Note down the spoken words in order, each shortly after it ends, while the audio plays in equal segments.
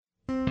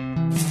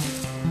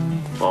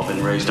All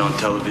been raised on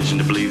television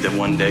to believe that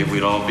one day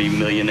we'd all be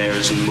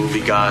millionaires and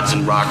movie gods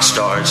and rock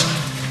stars.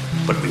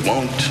 But we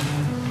won't.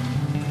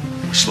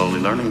 We're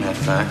slowly learning that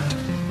fact.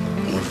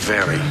 And we're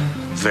very,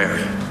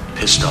 very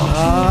pissed off.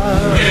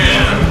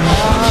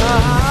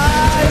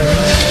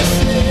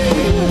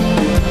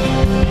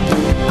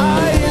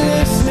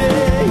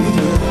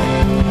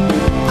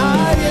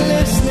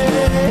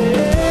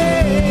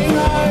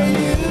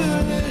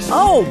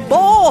 Oh,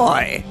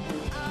 boy!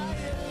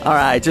 All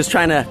right, just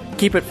trying to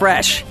keep it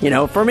fresh,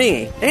 for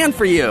me and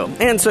for you,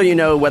 and so you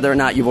know whether or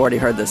not you've already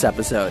heard this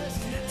episode.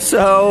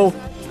 So,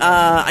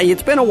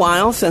 it's been a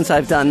while since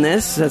I've done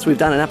this, since we've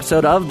done an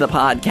episode of the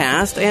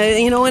podcast,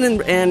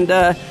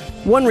 and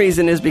one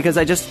reason is because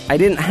I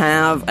didn't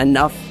have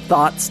enough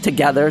thoughts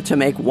together to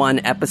make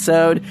one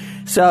episode,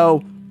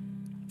 so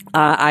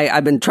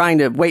I've been trying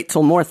to wait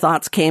till more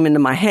thoughts came into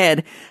my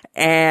head.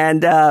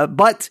 And I've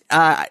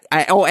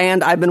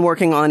been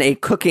working on a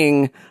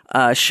cooking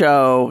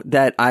show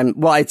that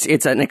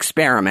it's an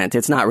experiment.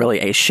 It's not really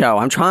a show.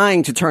 I'm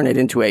trying to turn it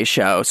into a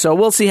show. So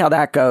we'll see how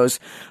that goes.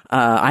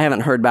 I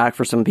haven't heard back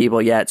from some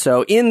people yet.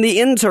 So in the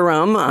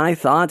interim, I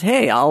thought,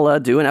 hey, I'll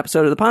do an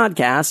episode of the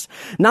podcast.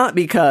 Not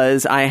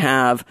because I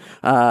have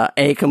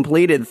a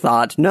completed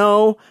thought.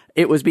 No,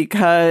 it was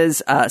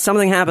because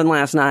something happened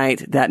last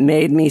night that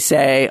made me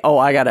say, oh,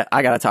 I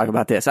gotta talk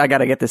about this. I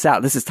gotta get this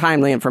out. This is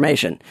timely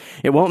information.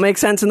 It won't make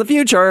sense in the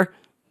future,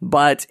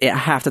 but I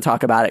have to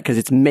talk about it because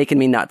it's making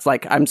me nuts.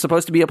 Like, I'm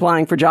supposed to be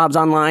applying for jobs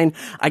online.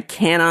 I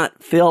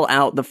cannot fill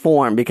out the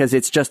form because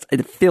it's just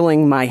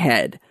filling my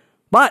head.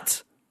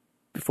 But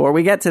before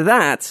we get to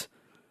that,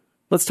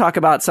 let's talk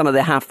about some of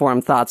the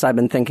half-formed thoughts I've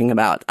been thinking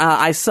about.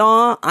 I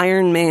saw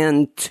Iron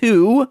Man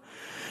 2,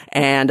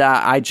 and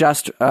I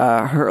just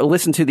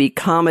listened to the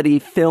Comedy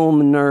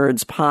Film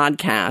Nerds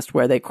podcast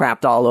where they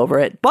crapped all over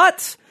it,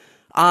 but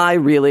I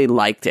really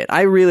liked it.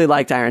 I really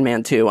liked Iron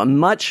Man 2.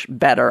 Much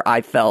better,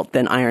 I felt,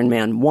 than Iron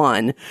Man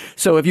 1.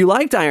 So if you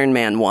liked Iron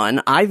Man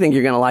 1, I think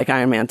you're going to like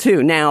Iron Man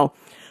 2. Now,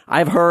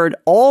 I've heard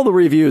all the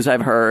reviews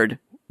I've heard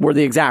were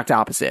the exact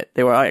opposite.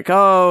 They were like,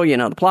 oh,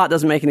 the plot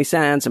doesn't make any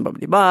sense, and blah,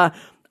 blah, blah.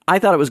 I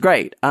thought it was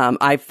great.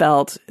 I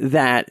felt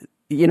that,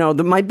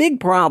 my big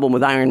problem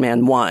with Iron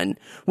Man 1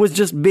 was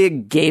just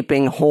big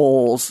gaping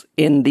holes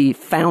in the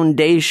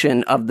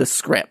foundation of the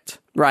script,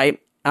 right?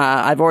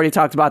 I've already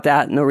talked about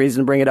that. No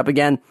reason to bring it up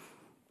again.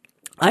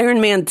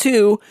 Iron Man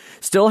 2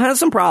 still has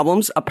some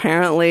problems.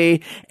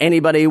 Apparently,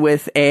 anybody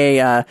with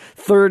a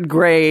third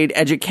grade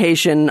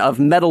education of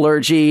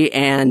metallurgy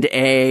and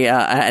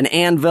an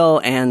anvil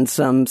and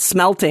some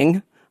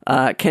smelting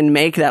can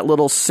make that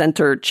little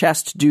center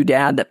chest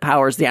doodad that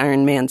powers the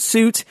Iron Man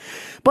suit.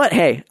 But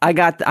hey, I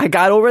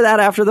got over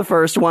that after the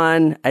first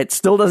one. It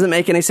still doesn't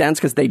make any sense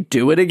because they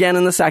do it again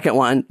in the second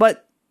one.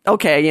 But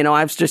okay,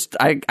 I've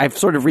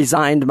sort of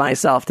resigned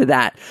myself to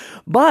that.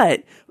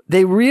 But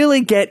they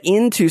really get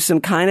into some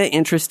kind of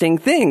interesting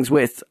things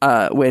with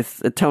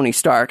Tony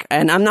Stark.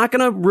 And I'm not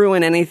going to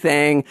ruin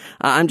anything.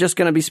 I'm just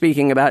going to be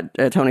speaking about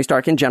Tony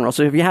Stark in general.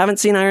 So if you haven't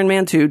seen Iron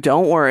Man 2,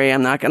 don't worry.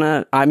 I'm not going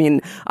to,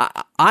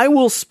 I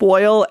will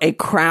spoil a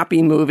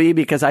crappy movie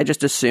because I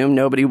just assume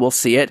nobody will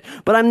see it,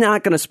 but I'm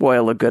not going to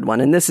spoil a good one.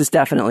 And this is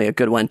definitely a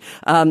good one.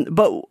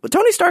 But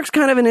Tony Stark's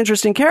kind of an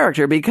interesting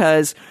character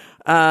because,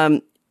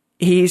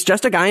 he's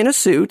just a guy in a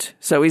suit,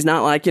 so he's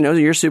not like,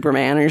 you're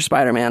Superman or you're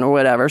Spider-Man or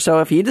whatever. So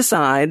if he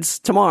decides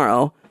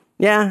tomorrow,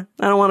 I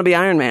don't want to be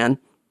Iron Man,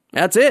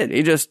 that's it.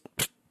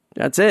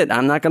 That's it.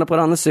 I'm not going to put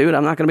on the suit.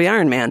 I'm not going to be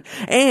Iron Man.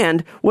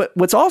 And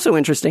what's also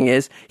interesting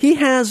is he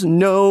has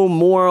no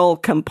moral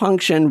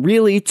compunction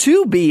really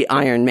to be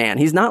Iron Man.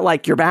 He's not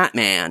like your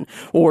Batman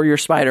or your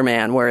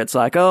Spider-Man where it's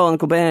like, oh,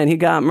 Uncle Ben, he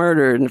got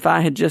murdered. And if I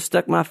had just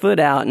stuck my foot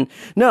out and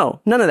no,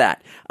 none of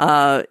that.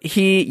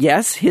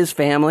 His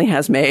family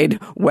has made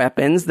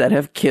weapons that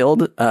have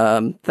killed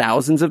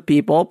thousands of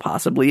people,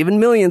 possibly even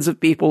millions of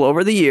people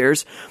over the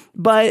years.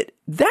 But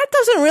that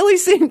doesn't really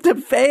seem to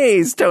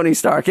faze Tony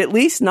Stark, at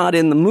least not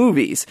in the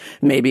movies.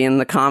 Maybe in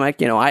the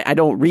comic, I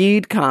don't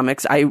read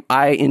comics.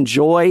 I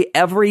enjoy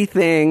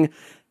everything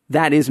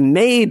that is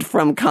made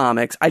from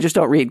comics. I just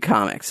don't read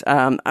comics.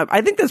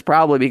 I think that's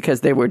probably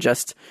because they're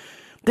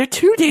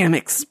too damn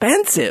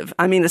expensive.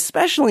 I mean,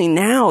 especially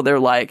now they're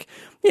like,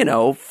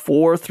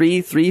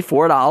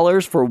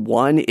 $4 for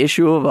one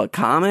issue of a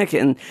comic.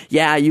 And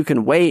yeah, you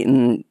can wait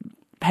and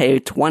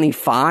pay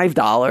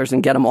 $25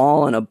 and get them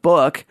all in a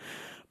book.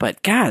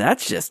 But God,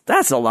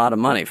 that's a lot of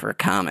money for a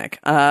comic.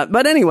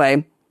 But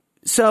anyway,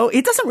 so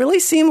it doesn't really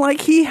seem like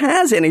he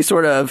has any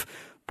sort of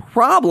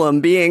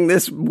problem being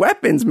this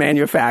weapons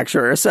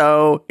manufacturer.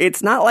 So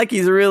it's not like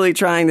he's really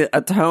trying to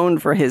atone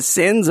for his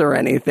sins or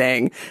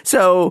anything.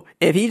 So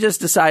if he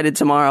just decided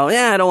tomorrow,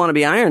 I don't want to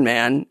be Iron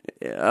Man.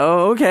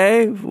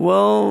 Okay,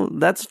 well,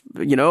 that's,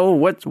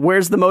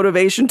 where's the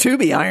motivation to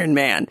be Iron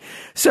Man?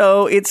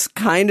 So it's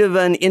kind of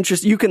an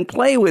interest. You can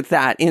play with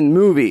that in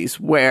movies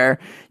where,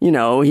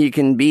 he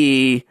can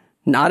be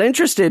not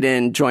interested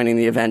in joining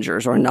the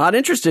Avengers or not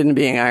interested in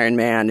being Iron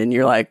Man. And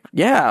you're like,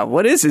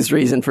 what is his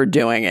reason for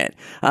doing it?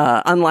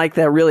 Unlike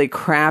that really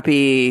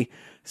crappy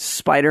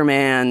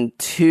Spider-Man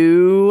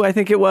 2, I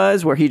think it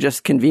was, where he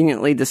just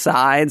conveniently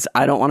decides,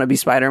 I don't want to be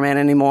Spider-Man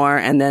anymore,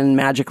 and then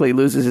magically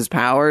loses his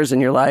powers,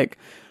 and you're like,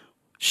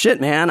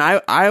 shit, man,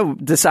 I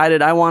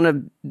decided I want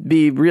to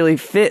be really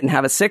fit and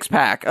have a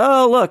six-pack.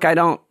 Oh, look, I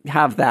don't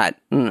have that.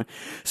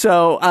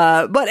 So,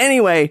 but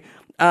anyway,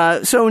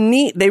 so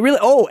neat. They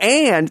really,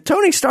 and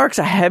Tony Stark's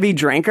a heavy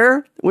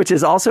drinker, which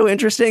is also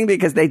interesting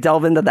because they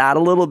delve into that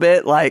a little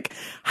bit. Like,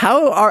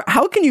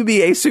 how can you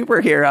be a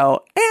superhero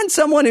and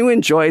someone who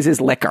enjoys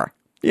his liquor?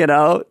 You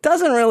know,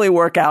 doesn't really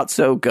work out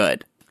so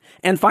good.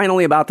 And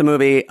finally, about the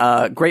movie,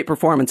 great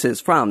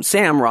performances from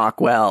Sam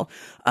Rockwell,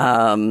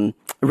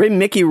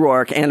 Mickey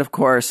Rourke, and of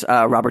course,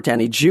 Robert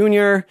Downey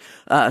Jr.,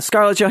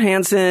 Scarlett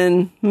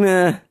Johansson,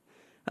 Gwyneth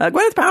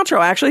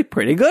Paltrow, actually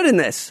pretty good in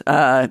this.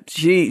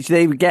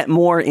 They get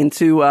more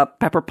into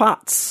Pepper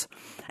Potts.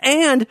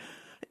 And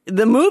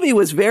the movie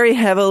was very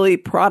heavily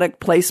product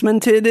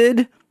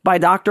placemented by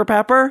Dr.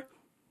 Pepper.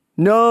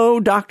 No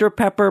Dr.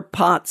 Pepper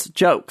Potts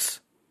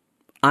jokes.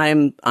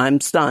 I'm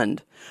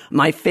stunned.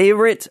 My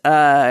favorite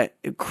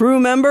crew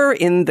member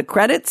in the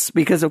credits,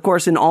 because of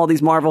course in all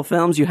these Marvel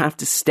films you have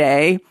to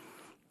stay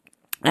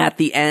at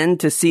the end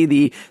to see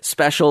the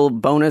special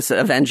bonus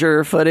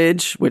Avenger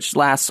footage, which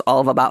lasts all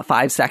of about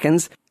 5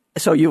 seconds.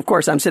 So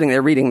I'm sitting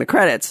there reading the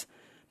credits.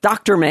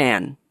 Dr.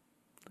 Mann.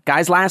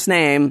 Guy's last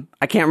name,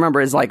 I can't remember,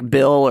 is like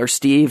Bill or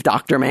Steve,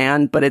 Dr.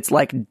 Mann, but it's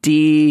like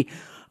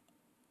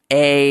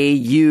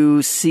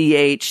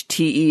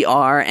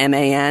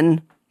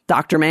DAUCHTERMAN.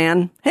 Dr.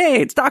 Mann.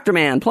 Hey, it's Dr.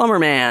 Mann, Plumber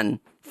Man,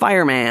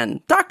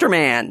 Fireman, Dr.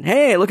 Mann.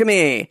 Hey, look at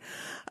me.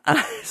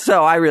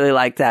 So I really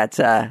like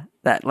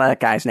that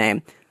guy's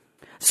name.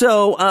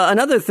 So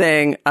another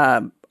thing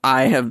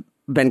I have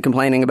been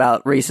complaining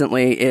about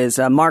recently is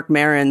Mark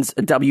Maron's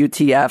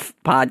WTF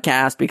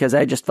podcast, because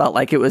I just felt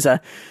like it was a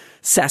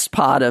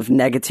cesspot of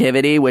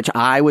negativity, which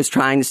I was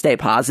trying to stay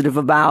positive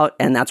about,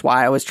 and that's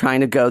why I was trying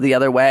to go the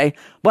other way.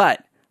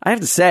 But I have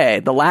to say,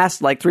 the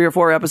last 3 or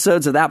 4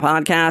 episodes of that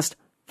podcast,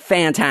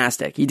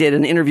 fantastic. He did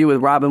an interview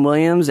with Robin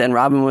Williams, and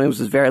Robin Williams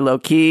was very low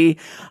key.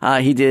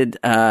 He did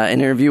an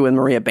interview with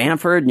Maria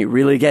Bamford, and you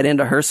really get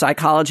into her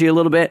psychology a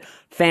little bit.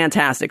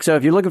 Fantastic. So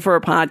if you're looking for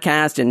a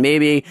podcast and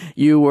maybe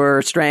you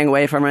were straying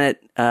away from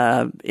it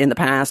in the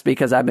past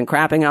because I've been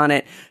crapping on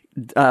it,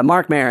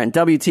 Mark Maron,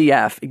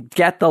 WTF,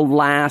 get the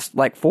last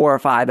 4 or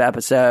 5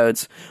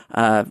 episodes.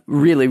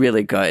 Really,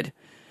 really good.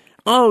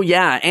 Oh,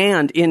 yeah,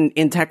 and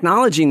in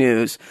technology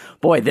news,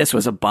 boy, this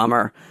was a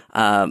bummer.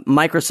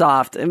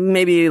 Microsoft,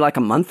 maybe a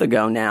month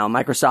ago now,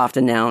 Microsoft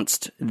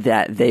announced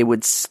that they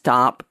would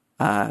stop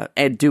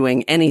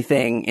doing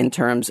anything in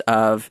terms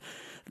of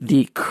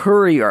the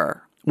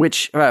Courier,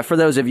 which, for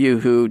those of you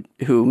who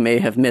may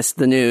have missed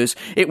the news,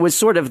 it was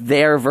sort of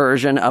their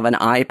version of an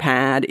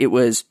iPad. It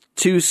was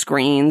 2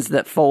 screens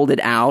that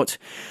folded out,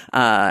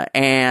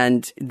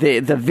 and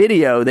the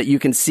video that you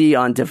can see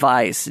on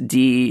device,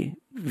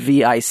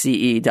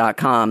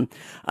 DVICE.com,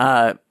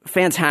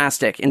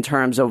 fantastic in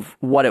terms of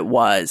what it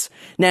was.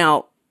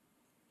 Now,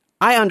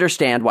 I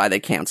understand why they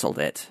canceled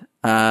it.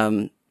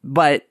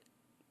 But,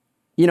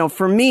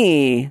 for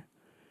me,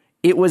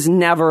 it was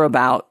never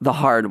about the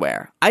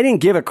hardware. I didn't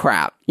give a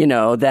crap,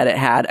 that it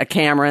had a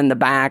camera in the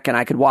back and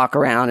I could walk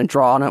around and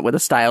draw on it with a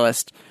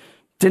stylus.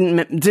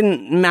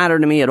 Didn't matter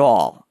to me at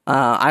all.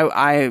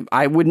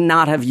 I would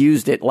not have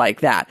used it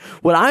like that.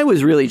 What I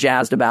was really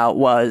jazzed about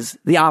was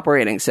the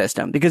operating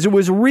system, because it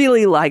was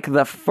really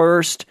the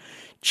first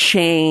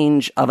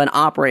change of an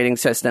operating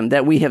system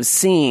that we have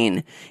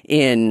seen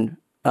in,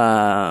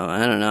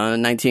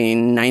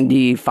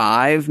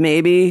 1995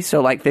 maybe,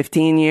 so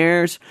 15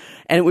 years.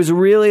 And it was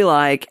really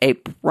a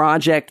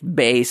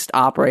project-based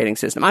operating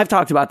system. I've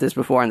talked about this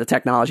before in the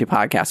technology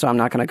podcast, so I'm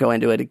not going to go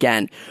into it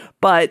again.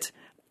 But,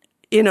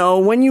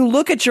 when you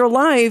look at your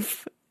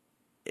life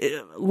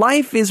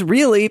is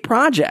really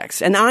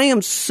projects. And I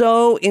am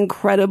so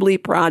incredibly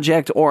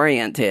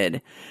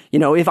project-oriented.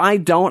 If I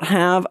don't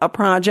have a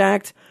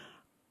project,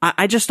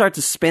 I just start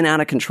to spin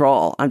out of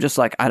control. I'm just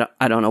I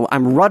don't know.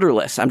 I'm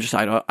rudderless.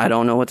 I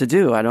don't know what to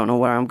do. I don't know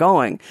where I'm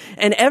going.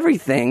 And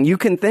everything you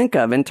can think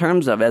of in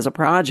terms of as a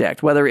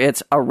project, whether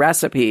it's a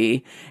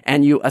recipe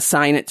and you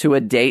assign it to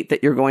a date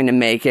that you're going to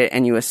make it,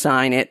 and you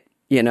assign it,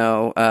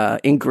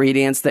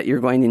 ingredients that you're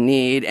going to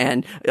need,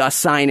 and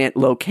assign it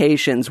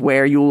locations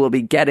where you will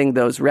be getting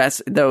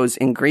those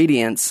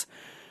ingredients.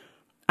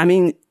 I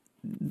mean,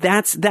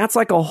 that's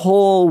a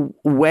whole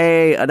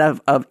way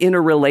of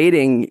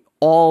interrelating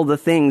all the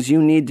things you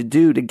need to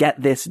do to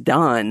get this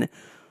done.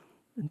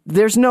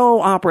 There's no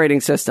operating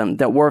system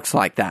that works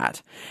like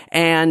that.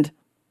 And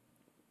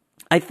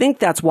I think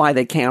that's why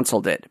they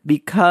canceled it,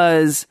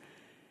 because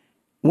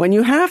when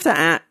you have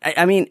to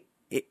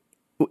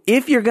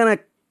if you're going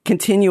to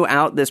continue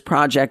out this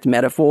project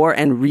metaphor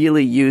and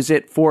really use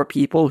it for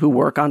people who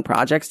work on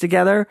projects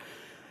together,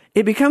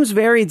 it becomes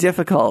very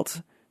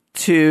difficult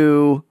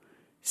to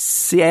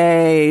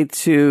say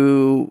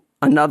to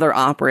another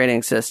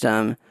operating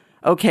system,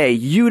 okay,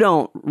 you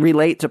don't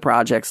relate to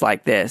projects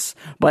like this,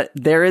 but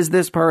there is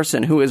this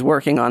person who is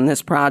working on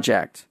this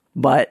project,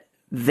 but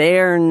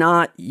they're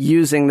not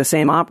using the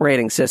same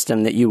operating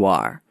system that you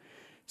are.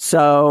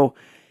 So,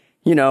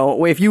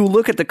 if you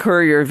look at the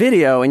Courier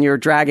video and you're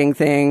dragging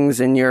things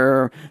and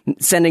you're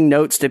sending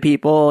notes to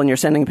people and you're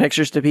sending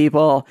pictures to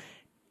people,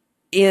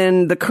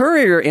 in the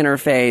Courier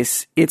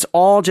interface, it's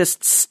all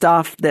just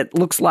stuff that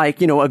looks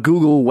like, a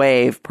Google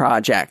Wave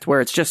project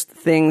where it's just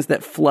things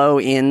that flow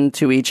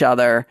into each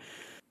other.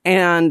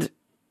 And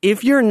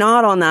if you're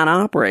not on that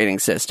operating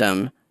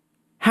system,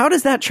 how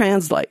does that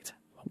translate?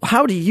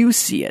 How do you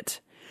see it?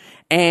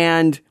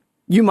 And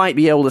you might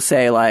be able to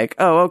say like,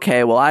 oh,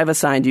 okay, well, I've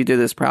assigned you to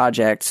this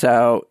project,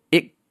 so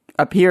it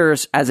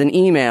appears as an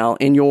email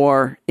in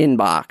your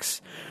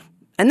inbox.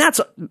 And that's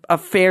a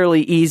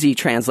fairly easy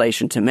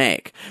translation to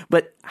make.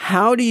 But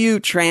how do you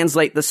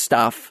translate the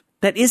stuff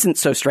that isn't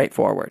so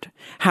straightforward?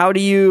 How do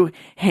you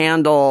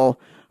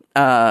handle,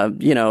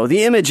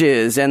 the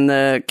images and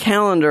the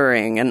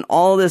calendaring and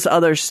all this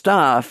other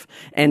stuff?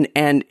 And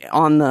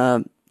on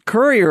the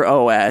Courier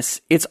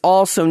OS, it's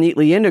all so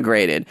neatly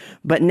integrated.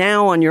 But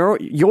now on your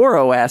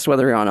OS,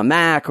 whether you're on a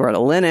Mac or a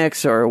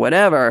Linux or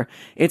whatever,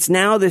 it's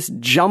now this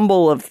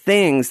jumble of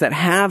things that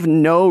have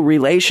no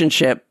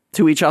relationship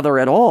to each other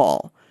at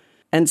all.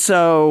 And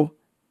so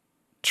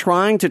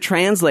trying to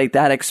translate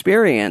that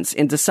experience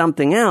into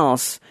something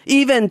else,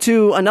 even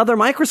to another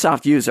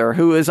Microsoft user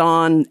who is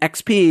on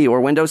XP or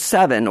Windows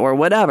 7 or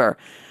whatever,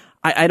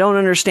 I don't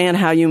understand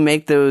how you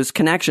make those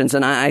connections.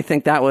 And I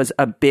think that was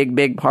a big,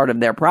 big part of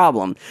their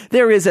problem.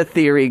 There is a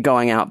theory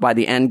going out by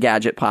the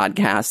Engadget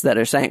podcast that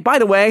are saying, by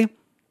the way,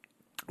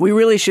 we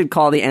really should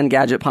call the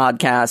Engadget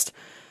podcast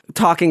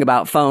Talking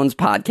About Phones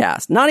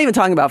podcast. Not even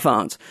talking about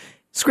phones.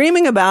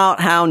 Screaming about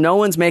how no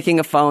one's making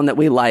a phone that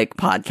we like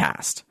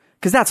podcast.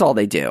 Because that's all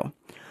they do.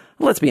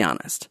 Let's be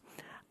honest.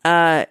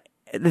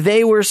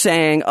 They were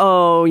saying,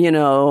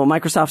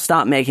 Microsoft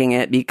stopped making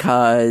it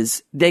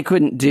because they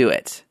couldn't do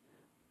it.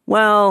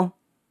 Well,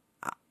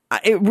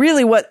 at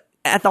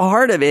the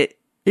heart of it,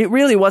 it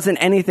really wasn't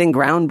anything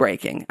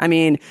groundbreaking. I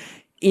mean,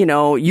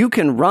 you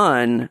can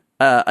run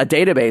a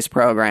database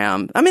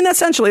program. I mean,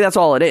 essentially that's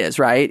all it is,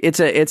 right? It's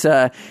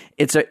a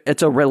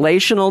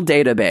relational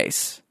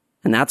database,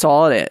 and that's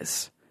all it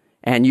is.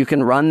 And you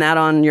can run that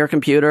on your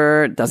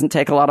computer. It doesn't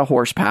take a lot of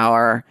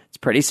horsepower. It's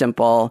pretty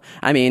simple.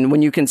 I mean,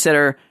 when you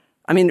consider,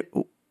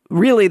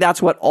 really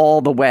that's what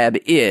all the web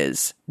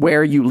is,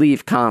 where you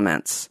leave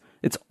comments.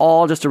 It's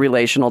all just a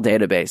relational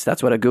database.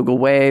 That's what a Google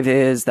Wave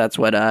is. That's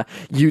what a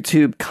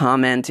YouTube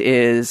comment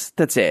is.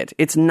 That's it.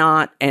 It's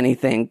not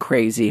anything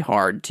crazy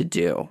hard to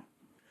do.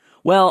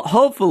 Well,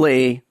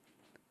 hopefully,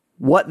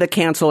 what the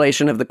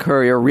cancellation of the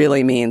Courier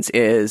really means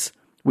is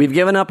we've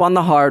given up on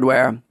the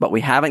hardware, but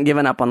we haven't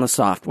given up on the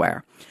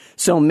software.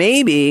 So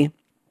maybe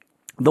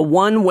the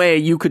one way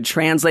you could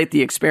translate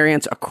the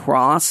experience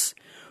across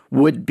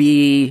would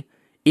be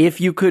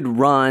if you could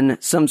run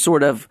some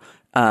sort of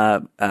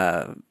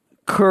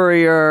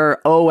Courier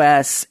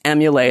OS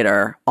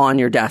emulator on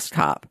your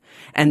desktop,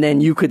 and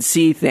then you could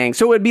see things.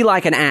 So it would be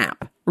like an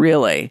app,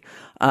 really,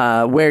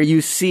 where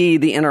you see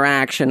the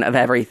interaction of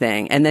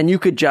everything, and then you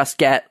could just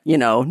get,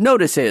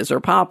 notices or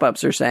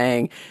pop-ups or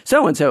saying,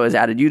 so-and-so has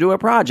added you to a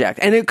project.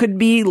 And it could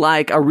be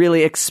like a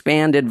really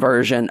expanded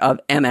version of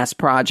MS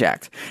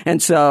Project.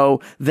 And so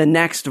the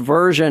next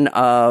version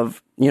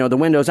of, the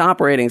Windows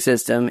operating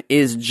system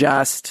is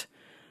just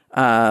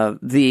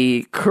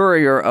the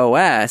Courier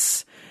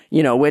OS,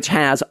 which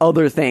has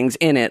other things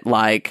in it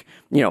like,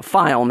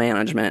 file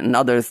management and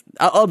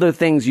other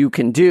things you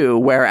can do,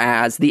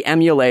 whereas the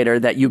emulator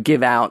that you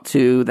give out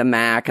to the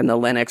Mac and the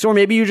Linux, or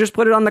maybe you just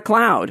put it on the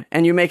cloud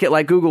and you make it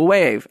like Google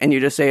Wave and you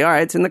just say, all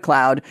right, it's in the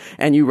cloud,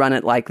 and you run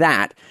it like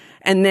that.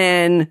 And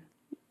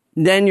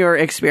then your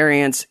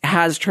experience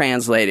has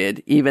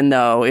translated, even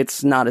though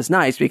it's not as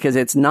nice because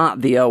it's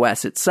not the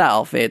OS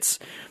itself. It's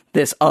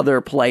this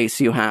other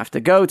place you have to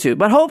go to.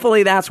 But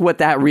hopefully that's what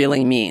that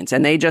really means.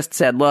 And they just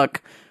said,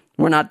 look,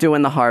 we're not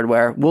doing the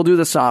hardware. We'll do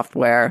the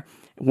software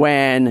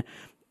when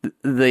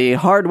the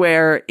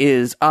hardware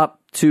is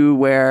up to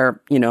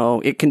where,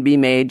 it can be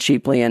made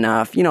cheaply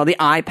enough. The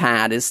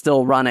iPad is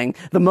still running.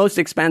 The most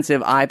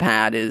expensive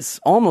iPad is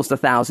almost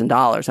 $1,000.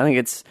 I think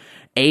it's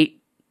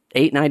 $899,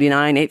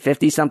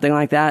 $850, something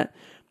like that.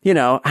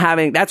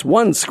 That's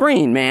one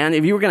screen, man.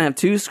 If you were going to have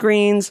two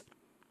screens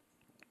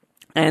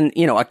and,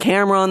 a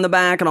camera on the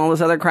back and all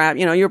this other crap,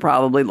 you're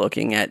probably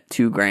looking at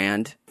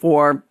 $2,000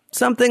 for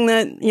something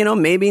that,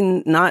 maybe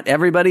not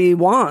everybody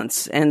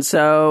wants. And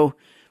so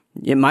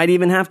it might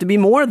even have to be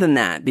more than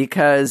that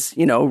because,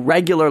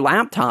 regular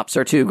laptops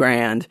are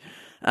 $2,000.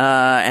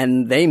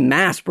 And they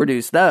mass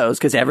produce those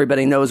because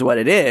everybody knows what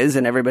it is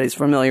and everybody's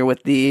familiar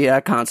with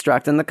the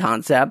construct and the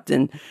concept.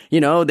 And,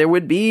 there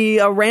would be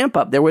a ramp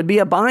up. There would be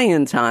a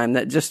buy-in time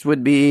that just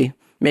would be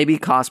maybe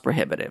cost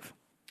prohibitive.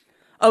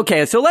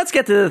 Okay, so let's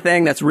get to the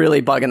thing that's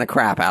really bugging the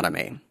crap out of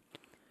me.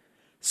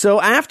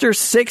 So after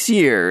 6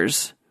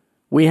 years,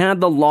 we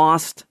had the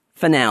Lost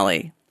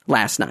finale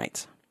last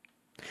night.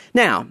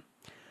 Now,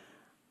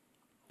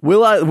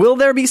 will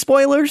there be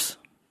spoilers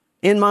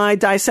in my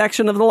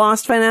dissection of the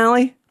Lost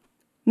finale?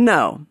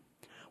 No.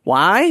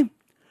 Why?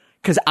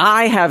 because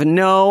I have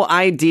no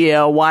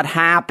idea what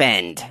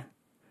happened.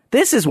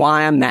 This is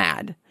why I'm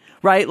mad,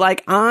 right?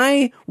 Like,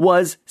 I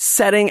was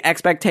setting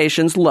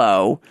expectations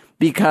low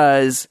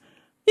because,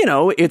 you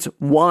know, it's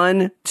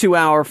 1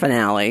 2-hour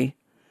finale,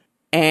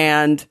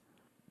 and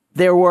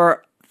there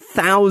were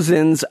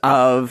thousands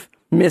of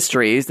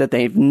mysteries that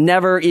they've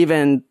never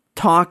even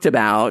talked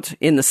about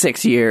in the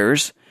 6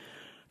 years.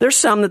 There's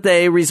some that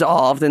they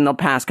resolved in the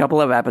past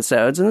couple of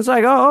episodes, and it's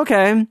like, oh,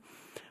 okay.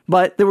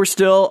 But there were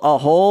still a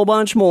whole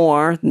bunch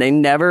more. They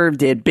never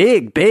did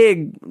big,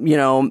 you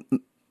know,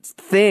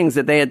 things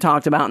that they had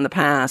talked about in the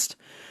past.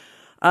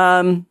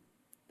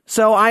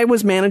 So I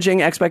was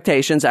managing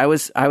expectations. I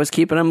was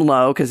keeping them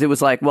low because it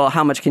was like, well,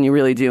 how much can you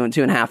really do in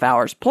 2.5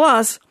 hours?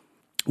 Plus,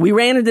 we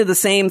ran into the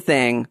same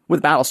thing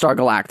with Battlestar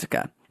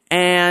Galactica.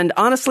 And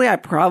honestly, I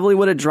probably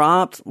would have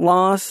dropped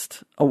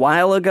Lost a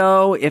while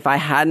ago if I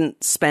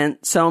hadn't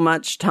spent so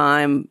much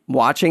time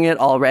watching it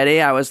already.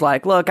 I was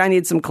like, look, I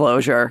need some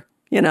closure.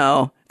 You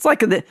know, it's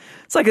like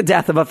a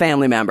death of a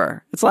family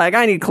member. It's like,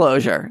 I need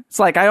closure. It's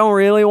like, I don't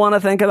really want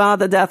to think about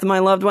the death of my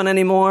loved one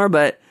anymore,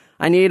 but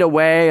I need a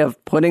way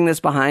of putting this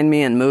behind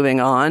me and moving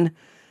on.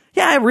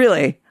 Yeah, I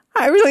really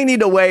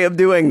need a way of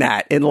doing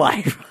that in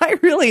life. I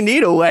really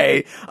need a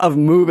way of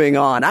moving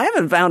on. I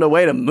haven't found a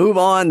way to move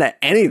on to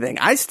anything.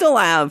 I still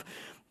have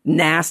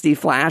nasty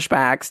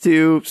flashbacks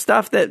to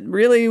stuff that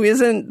really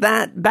isn't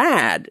that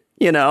bad.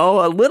 You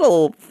know,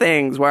 little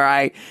things where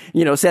I,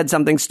 you know, said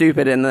something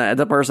stupid and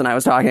the person I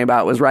was talking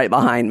about was right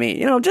behind me.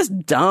 You know,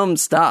 just dumb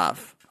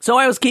stuff. So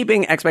I was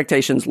keeping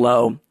expectations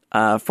low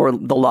for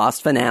the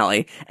Lost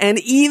finale. And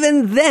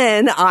even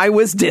then, I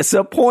was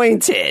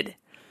disappointed.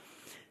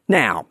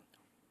 Now,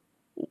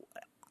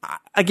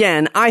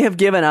 again, I have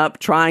given up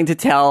trying to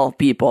tell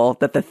people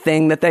that the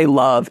thing that they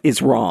love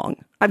is wrong.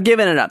 I've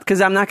given it up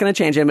because I'm not going to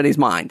change anybody's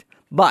mind.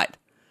 But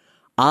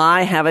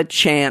I have a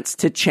chance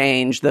to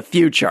change the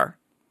future.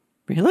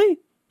 Really?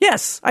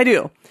 Yes, I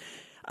do.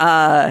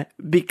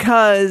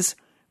 Because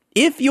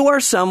if you are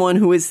someone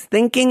who is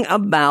thinking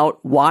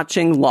about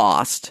watching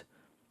Lost,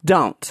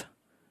 don't.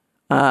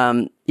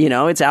 You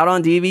know, it's out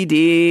on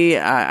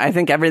DVD. I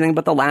think everything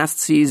but the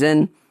last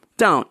season.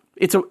 Don't.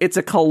 It's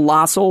a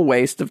colossal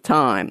waste of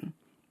time.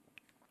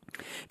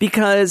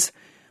 Because,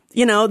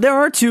 you know, there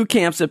are two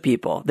camps of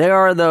people. There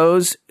are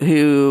those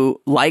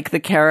who like the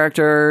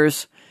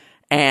characters,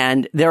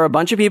 and there are a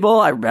bunch of people.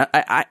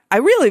 I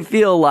really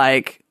feel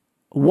like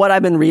what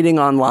I've been reading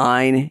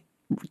online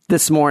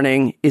this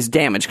morning is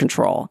damage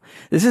control.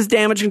 This is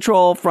damage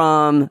control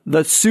from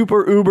the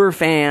super uber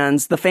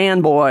fans, the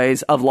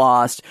fanboys of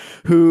Lost,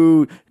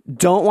 who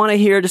don't want to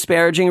hear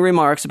disparaging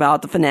remarks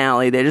about the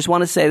finale. They just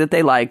want to say that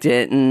they liked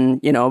it and,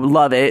 you know,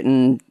 love it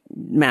and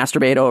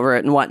masturbate over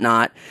it and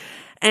whatnot.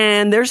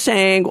 And they're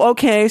saying,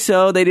 okay,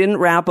 so they didn't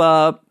wrap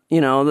up,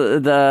 you know,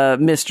 the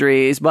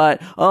mysteries,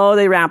 but, oh,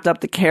 they wrapped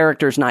up the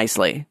characters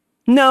nicely.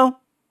 No,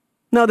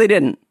 they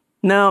didn't.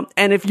 No,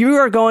 and if you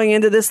are going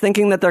into this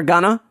thinking that they're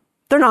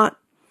not.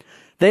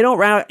 They don't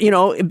wrap, you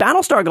know,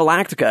 Battlestar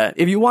Galactica,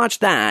 if you watch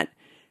that,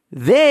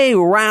 they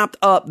wrapped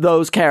up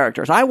those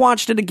characters. I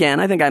watched it again.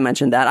 I think I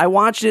mentioned that. I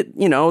watched it,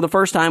 you know, the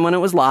first time when it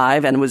was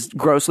live and was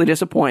grossly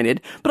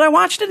disappointed. But I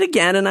watched it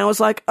again and I was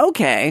like,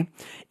 okay,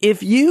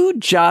 if you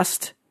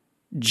just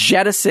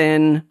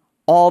jettison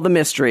all the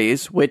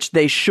mysteries, which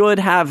they should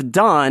have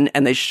done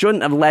and they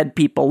shouldn't have led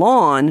people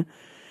on,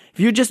 if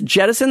you just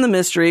jettison the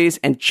mysteries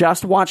and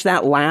just watch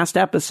that last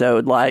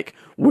episode, like,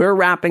 we're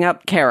wrapping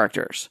up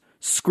characters.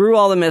 Screw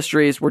all the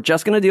mysteries. We're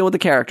just going to deal with the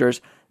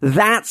characters.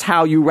 That's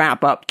how you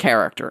wrap up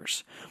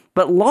characters.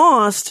 But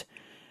Lost,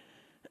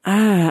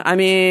 I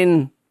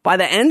mean, by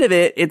the end of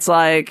it, it's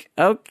like,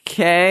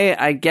 okay,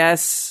 I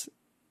guess,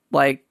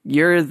 like,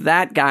 you're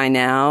that guy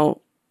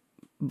now.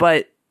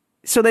 But,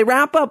 so they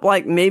wrap up,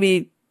 like,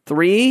 maybe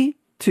 3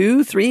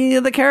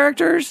 of the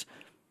characters.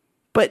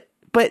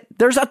 But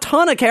there's a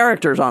ton of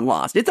characters on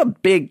Lost. It's a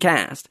big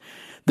cast.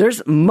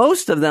 There's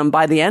most of them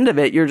by the end of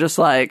it. You're just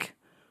like,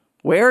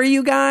 where are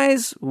you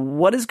guys?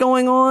 What is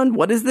going on?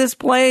 What is this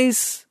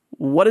place?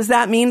 What does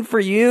that mean for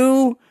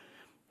you?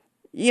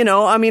 You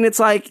know, I mean, it's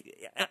like,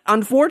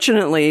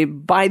 unfortunately,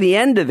 by the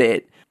end of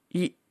it,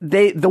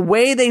 the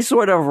way they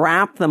sort of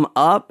wrap them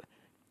up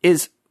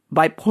is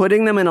by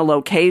putting them in a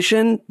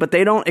location, but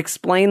they don't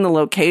explain the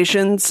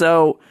location.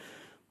 So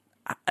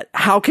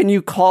how can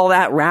you call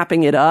that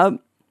wrapping it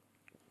up?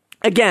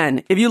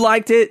 Again, if you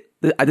liked it,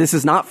 this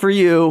is not for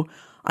you.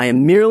 I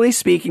am merely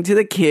speaking to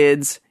the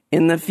kids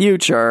in the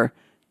future.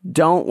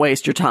 Don't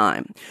waste your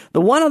time. The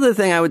one other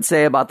thing I would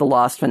say about the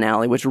Lost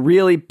finale, which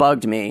really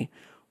bugged me,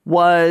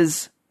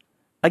 was,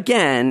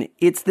 again,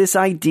 it's this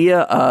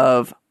idea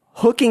of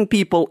hooking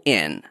people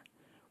in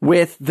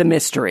with the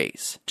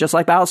mysteries. Just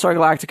like Battlestar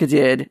Galactica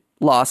did,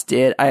 Lost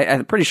did.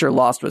 I'm pretty sure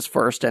Lost was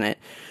first in it.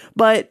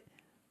 But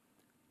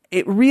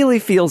it really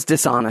feels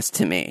dishonest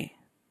to me,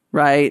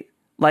 right?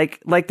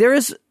 Like there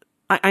is,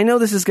 I know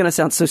this is going to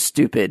sound so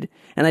stupid,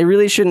 and I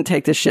really shouldn't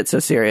take this shit so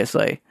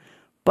seriously,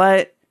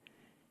 but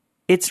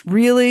it's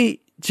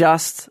really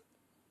just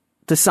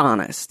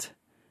dishonest.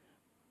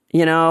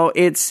 You know,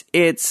 it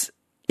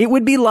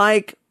would be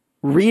like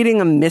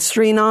reading a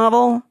mystery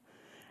novel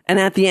and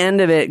at the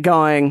end of it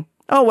going,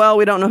 oh, well,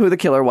 we don't know who the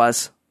killer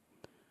was.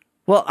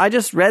 Well, I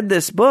just read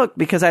this book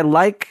because I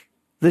like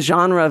the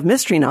genre of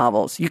mystery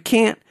novels. You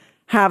can't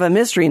have a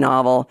mystery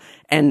novel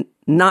and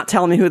not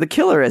tell me who the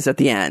killer is at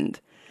the end.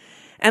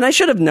 And I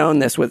should have known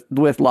this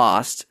with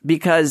Lost,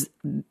 because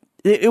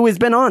it was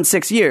been on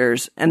 6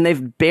 years and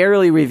they've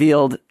barely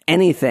revealed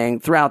anything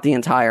throughout the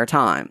entire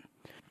time.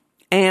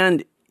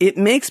 And it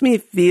makes me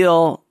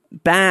feel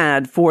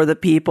bad for the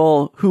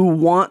people who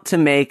want to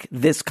make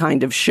this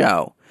kind of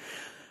show.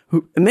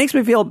 It makes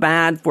me feel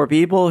bad for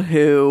people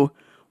who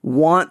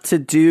want to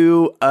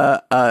do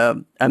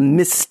a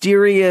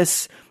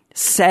mysterious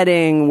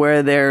setting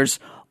where there's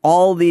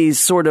all these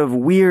sort of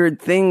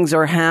weird things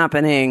are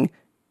happening,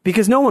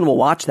 because no one will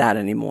watch that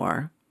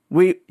anymore.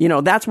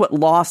 That's what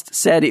Lost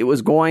said it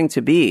was going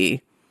to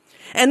be.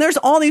 And there's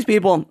all these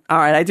people. All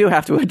right, I do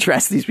have to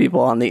address these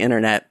people on the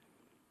internet.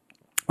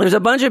 There's a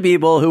bunch of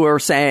people who are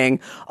saying,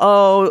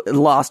 oh,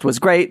 Lost was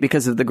great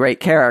because of the great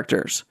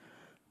characters.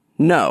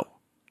 No.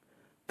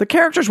 The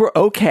characters were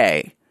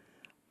okay.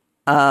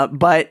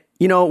 But,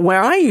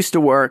 where I used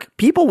to work,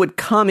 people would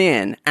come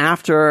in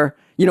after,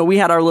 we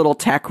had our little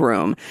tech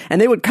room, and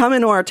they would come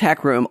into our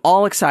tech room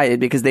all excited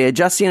because they had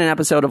just seen an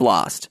episode of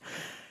Lost.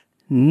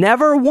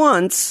 Never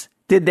once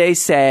did they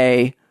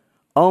say,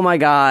 oh my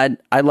God,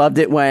 I loved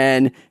it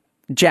when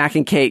Jack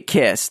and Kate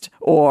kissed,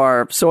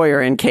 or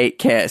Sawyer and Kate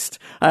kissed.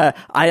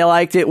 I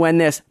liked it when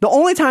this. The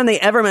only time they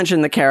ever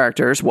mentioned the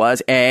characters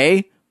was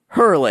A,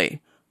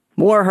 Hurley.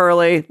 More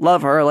Hurley,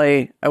 love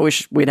Hurley. I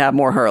wish we'd have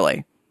more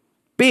Hurley.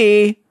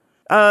 B,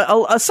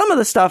 some of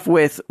the stuff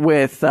with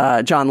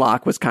John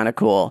Locke was kind of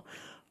cool,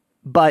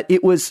 but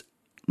it was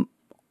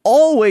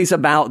always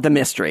about the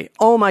mystery.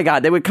 Oh my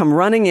God, they would come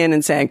running in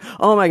and saying,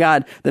 oh my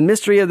God, the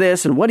mystery of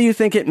this, and what do you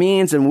think it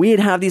means? And we'd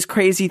have these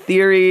crazy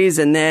theories,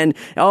 and then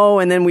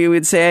we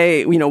would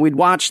say, we'd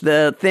watch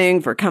the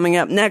thing for coming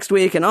up next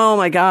week, and oh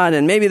my God,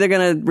 and maybe they're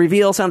going to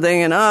reveal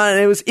something, and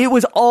it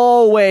was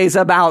always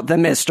about the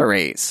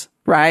mysteries,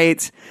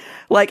 right?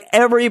 Like,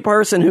 every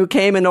person who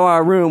came into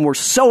our room were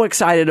so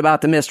excited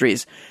about the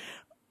mysteries.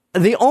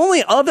 The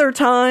only other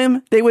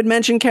time they would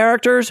mention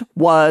characters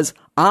was,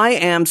 I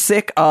am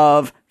sick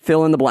of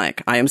fill in the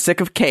blank. I am sick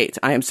of Kate.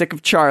 I am sick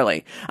of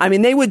Charlie. I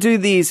mean, they would do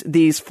these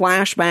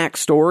flashback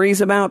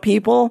stories about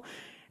people,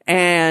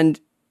 and,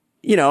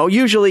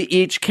 usually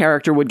each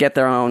character would get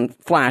their own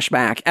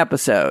flashback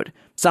episode.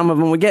 Some of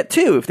them would get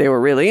 2 if they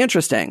were really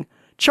interesting.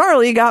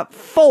 Charlie got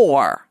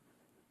 4.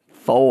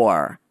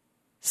 4.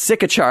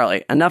 Sick of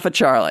Charlie. Enough of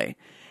Charlie.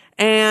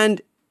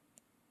 And,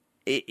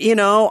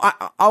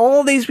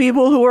 all these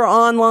people who are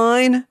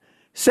online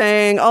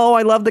saying, oh,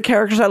 I love the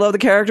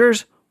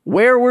characters.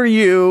 Where were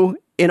you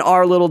in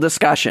our little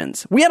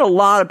discussions? We had a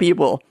lot of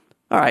people.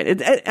 All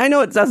right. I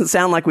know it doesn't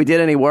sound like we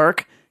did any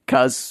work,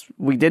 because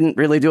we didn't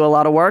really do a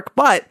lot of work,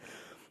 but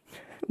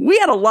we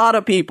had a lot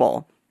of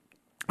people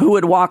who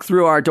would walk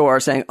through our door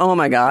saying, oh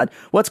my God,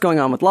 what's going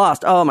on with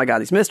Lost? Oh my God,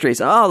 these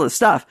mysteries and all this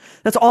stuff.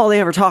 That's all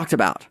they ever talked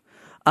about.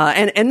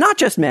 And not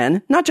just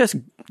men, not just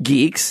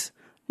geeks.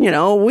 We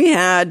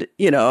had,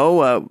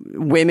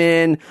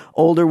 women,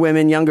 older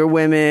women, younger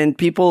women,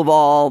 people of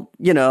all,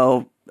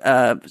 range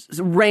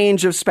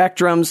of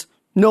spectrums.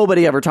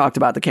 Nobody ever talked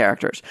about the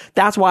characters.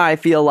 That's why I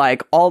feel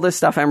like all this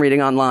stuff I'm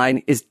reading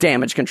online is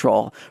damage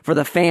control for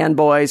the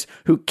fanboys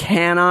who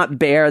cannot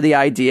bear the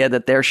idea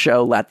that their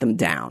show let them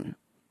down.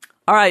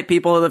 All right,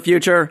 people of the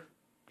future,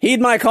 heed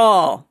my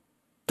call.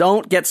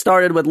 Don't get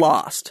started with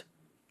Lost.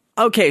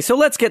 Okay, so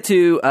let's get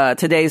to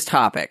today's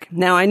topic.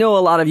 Now, I know a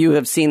lot of you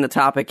have seen the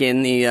topic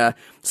in the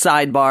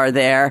sidebar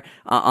there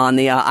on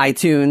the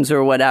iTunes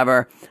or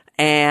whatever,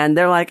 and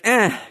they're like,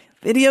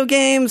 video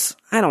games?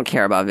 I don't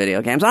care about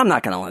video games. I'm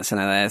not going to listen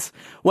to this.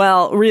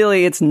 Well,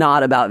 really, it's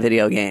not about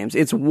video games.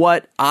 It's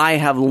what I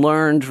have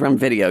learned from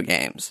video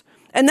games.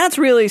 And that's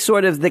really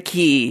sort of the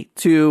key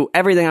to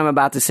everything I'm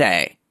about to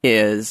say,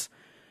 is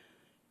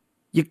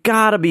you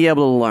got to be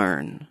able to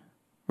learn,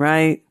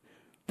 right?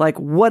 Like,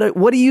 what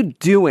are you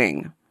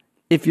doing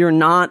if you're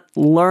not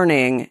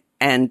learning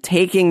and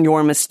taking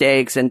your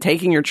mistakes and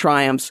taking your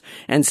triumphs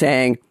and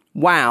saying,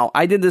 wow,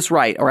 I did this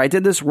right, or I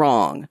did this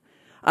wrong?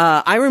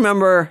 I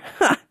remember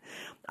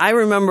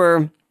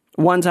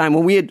one time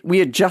when we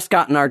had just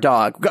gotten our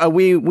dog.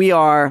 We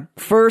are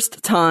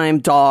first time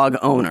dog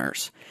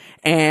owners,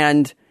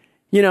 and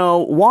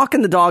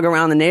walking the dog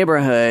around the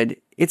neighborhood,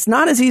 it's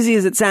not as easy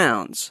as it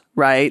sounds,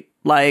 right?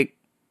 Like,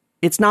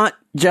 it's not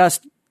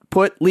just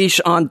put leash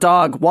on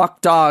dog,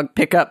 walk dog,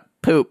 pick up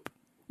poop.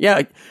 Yeah,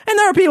 and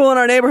there are people in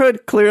our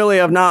neighborhood clearly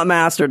have not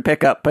mastered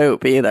pick up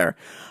poop either,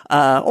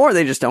 or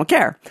they just don't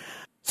care.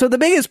 So the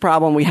biggest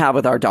problem we have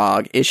with our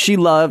dog is she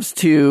loves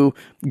to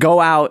go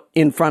out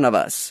in front of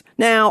us.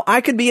 Now,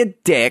 I could be a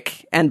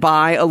dick and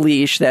buy a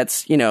leash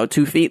that's, 2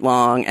 feet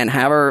long and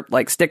have her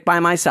stick by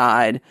my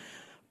side,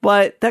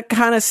 but that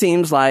kind of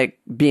seems like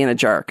being a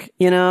jerk.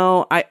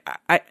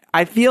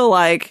 I feel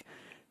like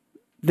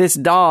this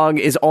dog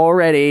is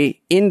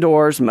already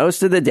indoors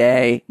most of the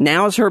day.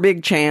 Now's her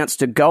big chance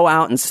to go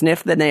out and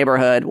sniff the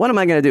neighborhood. What am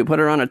I going to do? Put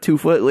her on a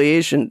 2-foot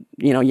leash and,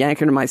 yank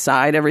her to my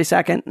side every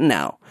second?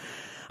 No.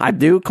 I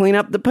do clean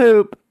up the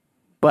poop,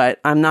 but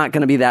I'm not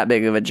going to be that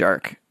big of a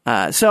jerk.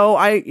 So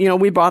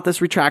we bought this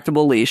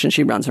retractable leash and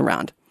she runs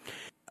around.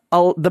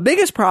 The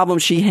biggest problem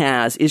she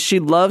has is she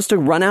loves to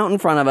run out in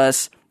front of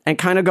us and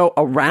kind of go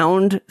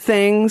around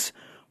things.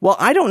 Well,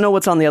 I don't know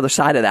what's on the other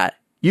side of that.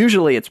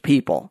 Usually it's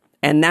people.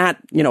 And that,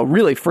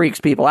 really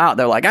freaks people out.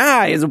 They're like,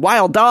 he's a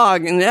wild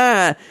dog. And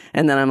then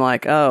I'm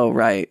like, oh,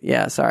 right.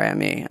 Yeah, sorry,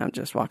 I'm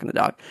just walking the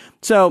dog.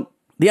 So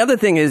the other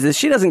thing is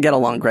she doesn't get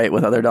along great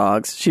with other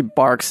dogs. She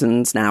barks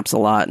and snaps a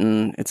lot,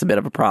 and it's a bit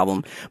of a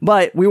problem.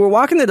 But we were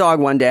walking the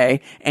dog one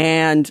day,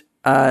 and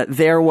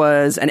there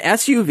was an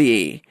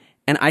SUV,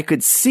 and I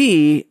could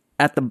see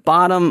at the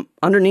bottom,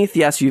 underneath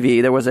the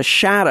SUV, there was a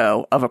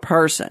shadow of a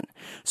person.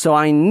 So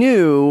I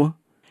knew,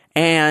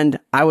 and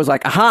I was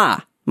like,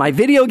 aha! My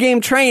video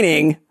game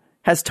training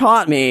has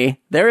taught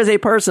me there is a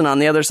person on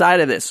the other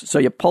side of this. So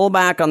you pull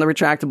back on the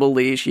retractable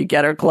leash, you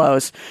get her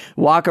close,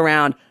 walk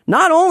around.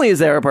 Not only is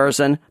there a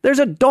person, there's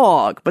a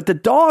dog, but the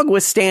dog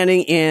was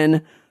standing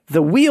in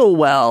the wheel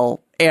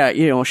well,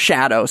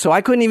 shadow. So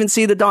I couldn't even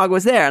see the dog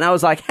was there. And I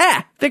was like,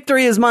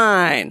 victory is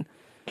mine.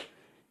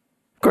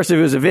 Of course, if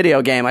it was a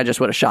video game, I just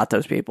would have shot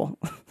those people.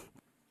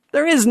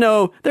 There is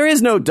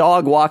no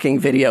dog walking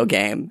video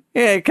game,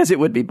 because it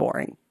would be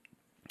boring.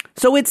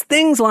 So it's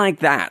things like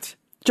that.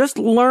 Just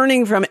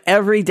learning from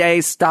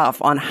everyday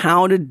stuff on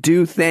how to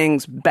do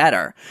things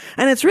better.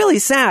 And it's really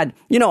sad.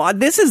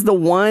 This is the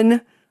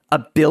one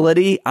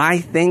ability I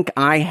think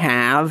I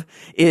have,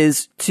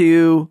 is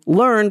to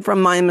learn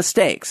from my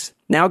mistakes.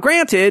 Now,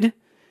 granted,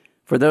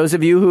 for those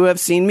of you who have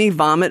seen me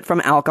vomit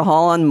from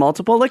alcohol on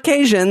multiple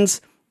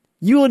occasions,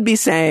 you would be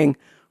saying,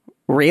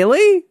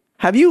 really?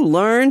 Have you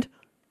learned?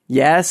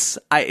 Yes,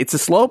 it's a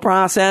slow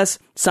process.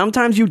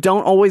 Sometimes you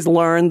don't always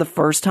learn the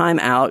first time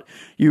out.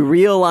 You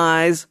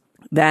realize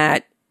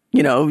that,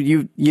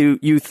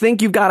 you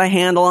think you've got a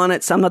handle on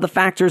it. Some of the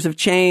factors have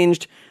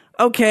changed.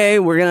 Okay,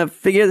 we're going to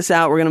figure this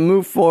out. We're going to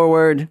move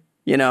forward,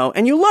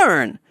 and you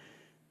learn.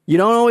 You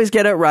don't always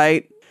get it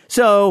right.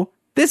 So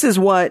this is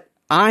what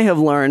I have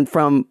learned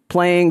from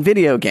playing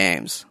video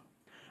games.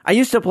 I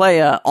used to play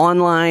an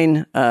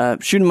online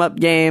shoot 'em up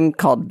game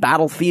called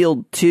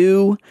Battlefield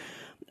 2.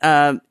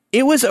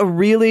 It was a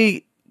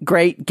really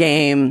great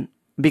game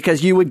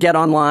because you would get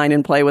online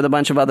and play with a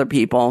bunch of other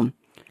people.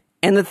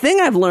 And the thing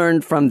I've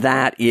learned from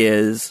that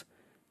is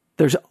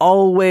there's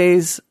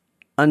always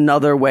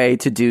another way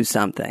to do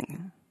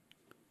something.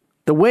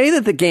 The way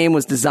that the game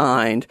was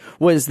designed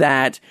was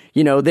that,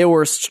 there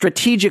were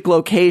strategic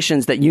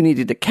locations that you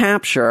needed to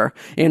capture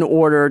in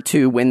order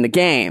to win the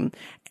game.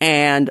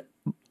 And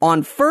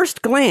on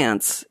first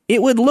glance,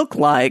 it would look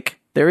like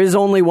there is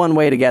only one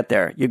way to get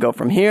there. You go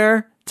from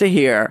here to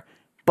here.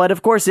 But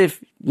of course,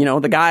 if,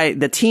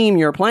 the team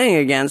you're playing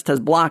against has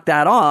blocked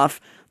that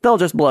off, they'll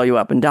just blow you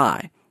up and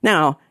die.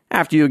 Now,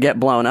 after you get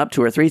blown up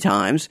 2 or 3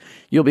 times,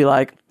 you'll be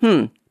like,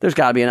 there's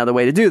got to be another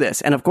way to do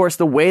this. And of course,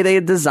 the way they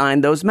had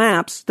designed those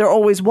maps, there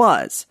always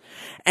was.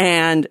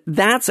 And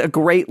that's a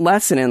great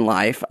lesson in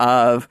life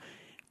of,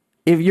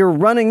 if you're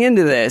running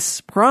into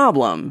this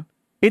problem,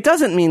 it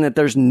doesn't mean that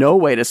there's no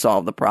way to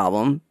solve the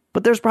problem,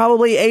 but there's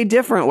probably a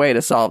different way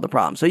to solve the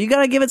problem. So you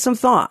got to give it some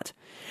thought.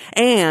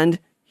 And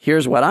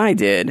here's what I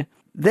did.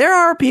 There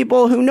are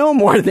people who know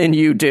more than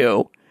you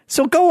do.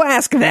 So go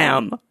ask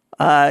them.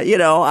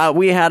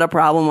 We had a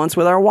problem once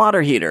with our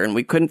water heater, and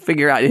we couldn't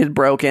figure out, it had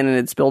broken and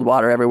it spilled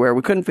water everywhere.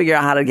 We couldn't figure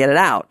out how to get it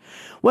out.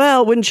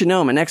 Well, wouldn't you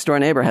know, my next door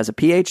neighbor has a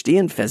PhD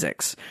in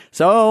physics.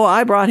 So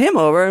I brought him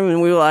over,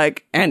 and we were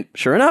like, and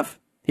sure enough,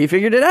 he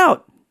figured it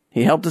out.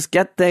 He helped us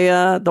get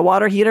the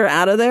water heater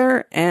out of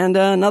there and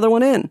another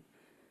one in.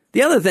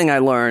 The other thing I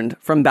learned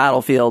from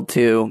Battlefield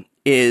 2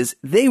 is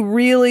they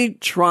really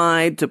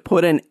tried to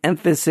put an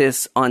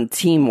emphasis on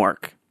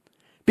teamwork.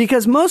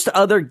 Because most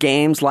other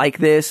games like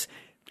this,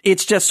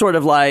 it's just sort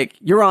of like,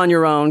 you're on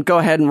your own, go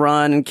ahead and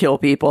run and kill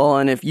people,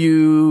 and if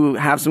you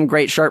have some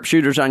great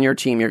sharpshooters on your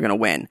team, you're going to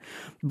win.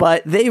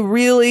 But they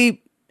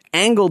really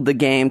angled the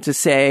game to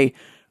say,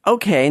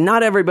 okay,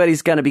 not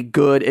everybody's going to be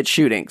good at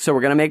shooting, so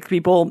we're going to make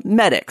people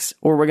medics,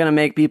 or we're going to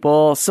make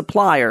people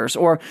suppliers,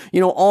 or,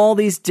 all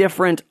these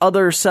different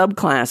other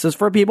subclasses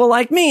for people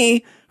like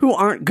me who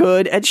aren't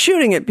good at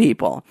shooting at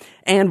people.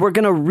 And we're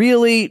going to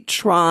really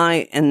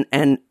try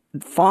and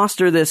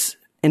foster this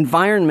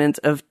environment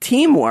of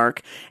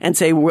teamwork and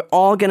say we're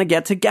all going to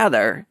get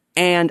together.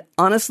 And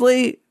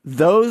honestly,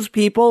 those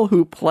people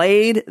who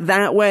played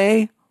that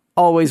way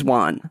always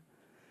won.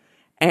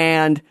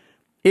 And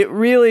it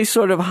really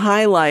sort of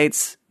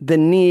highlights the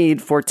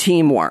need for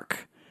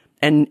teamwork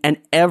and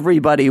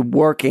everybody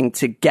working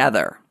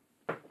together.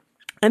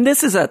 And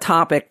this is a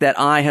topic that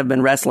I have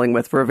been wrestling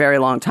with for a very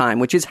long time,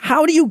 which is,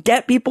 how do you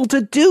get people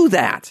to do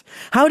that?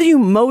 How do you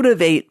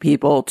motivate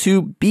people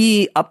to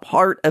be a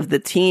part of the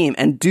team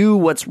and do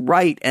what's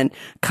right and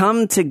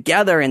come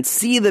together and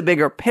see the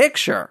bigger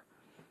picture?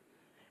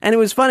 And it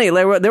was funny.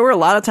 There were a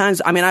lot of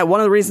times. I mean, one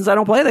of the reasons I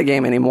don't play the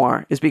game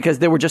anymore is because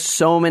there were just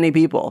so many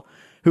people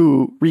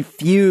who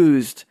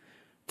refused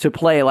to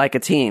play like a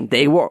team.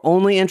 They were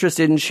only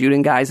interested in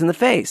shooting guys in the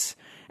face.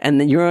 And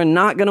then you're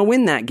not going to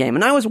win that game.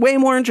 And I was way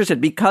more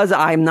interested because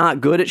I'm not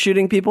good at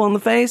shooting people in the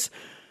face.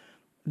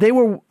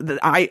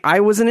 I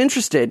wasn't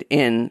interested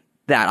in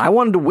that. I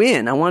wanted to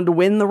win. I wanted to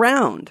win the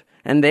round.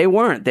 And they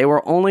weren't. They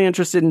were only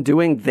interested in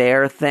doing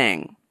their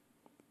thing.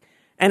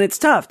 And it's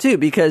tough, too,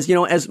 because,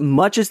 as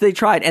much as they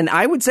tried, and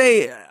I would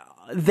say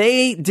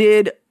they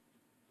did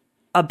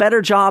a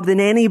better job than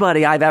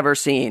anybody I've ever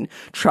seen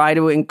try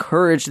to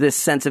encourage this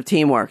sense of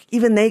teamwork.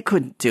 Even they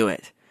couldn't do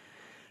it.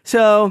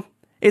 So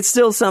it's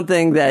still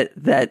something that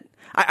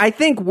I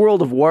think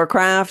World of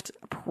Warcraft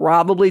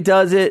probably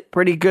does it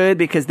pretty good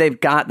because they've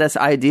got this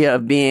idea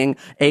of being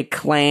a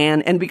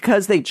clan, and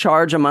because they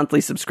charge a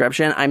monthly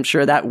subscription, I'm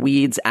sure that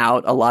weeds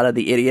out a lot of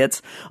the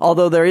idiots.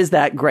 Although there is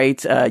that great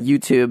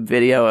YouTube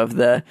video of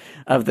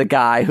the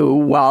guy who,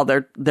 while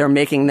they're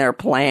making their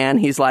plan,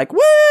 he's like, "Woo!"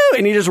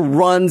 and he just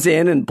runs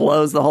in and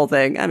blows the whole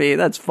thing. I mean,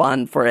 that's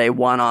fun for a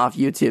one-off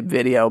YouTube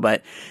video,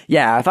 but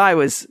yeah, if I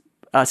was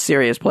a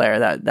serious player,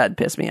 that'd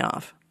piss me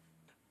off.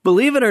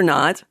 Believe it or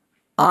not,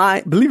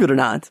 I've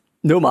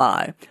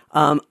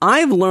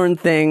learned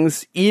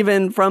things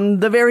even from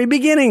the very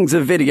beginnings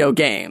of video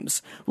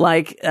games,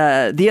 like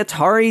the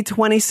Atari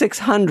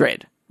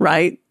 2600,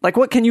 right? Like,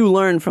 what can you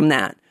learn from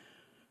that?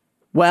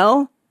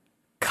 Well,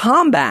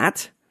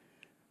 combat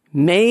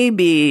may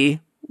be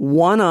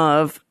one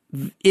of,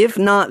 if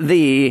not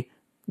the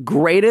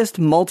greatest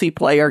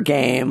multiplayer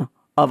game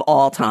of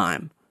all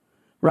time,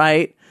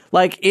 right?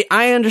 Like,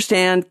 I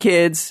understand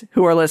kids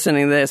who are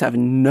listening to this have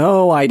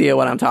no idea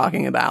what I'm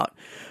talking about.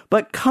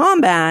 But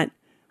combat,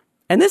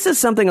 and this is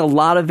something a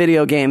lot of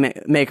video game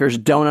makers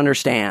don't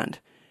understand,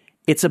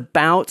 it's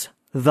about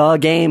the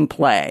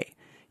gameplay.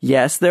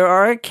 Yes, there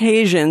are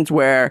occasions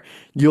where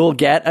you'll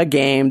get a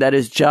game that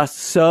is just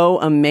so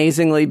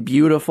amazingly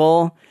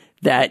beautiful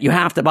that you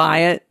have to buy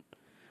it.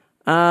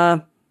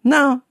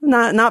 No,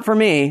 not for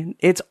me.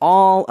 It's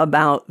all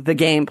about the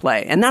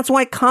gameplay. And that's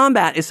why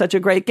combat is such a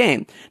great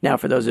game. Now,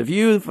 for those of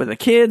you, for the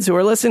kids who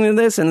are listening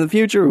to this in the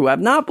future who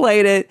have not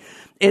played it,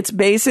 it's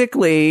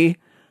basically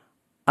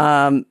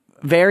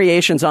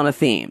variations on a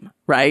theme,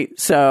 right?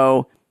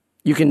 So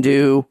you can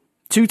do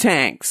 2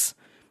 tanks,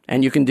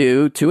 and you can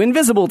do 2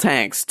 invisible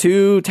tanks,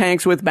 2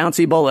 tanks with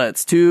bouncy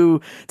bullets, 2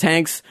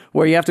 tanks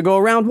where you have to go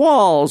around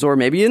walls, or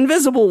maybe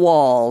invisible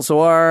walls,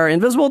 or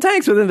invisible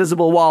tanks with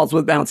invisible walls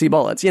with bouncy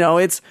bullets.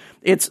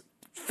 It's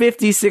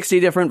 50, 60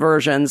 different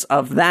versions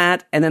of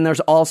that. And then there's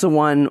also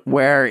one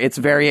where it's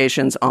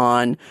variations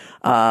on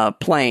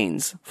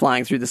planes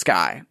flying through the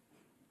sky.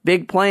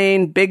 Big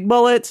plane, big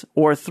bullet,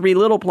 or 3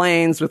 little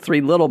planes with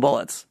 3 little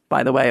bullets.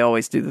 By the way, I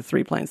always do the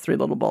 3 planes, 3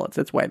 little bullets.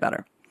 It's way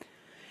better.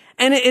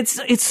 And it's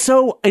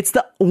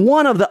the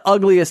one of the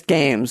ugliest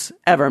games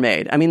ever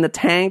made. I mean, the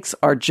tanks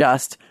are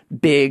just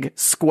big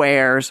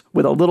squares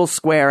with a little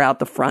square out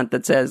the front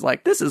that says,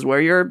 like, this is where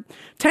your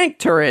tank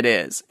turret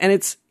is. And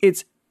it's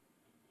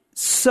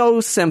so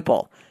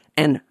simple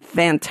and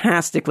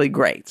fantastically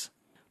great.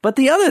 But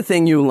the other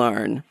thing you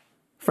learn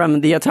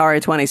from the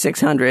Atari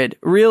 2600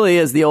 really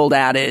is the old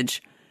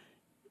adage,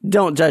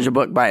 don't judge a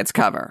book by its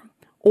cover.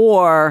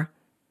 Or,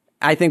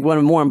 I think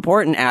one more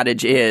important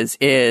adage is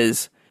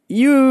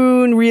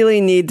you really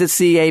need to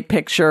see a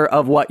picture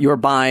of what you're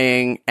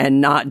buying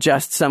and not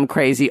just some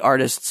crazy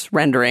artist's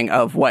rendering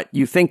of what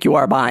you think you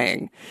are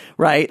buying,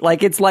 right?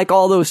 Like, it's like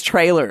all those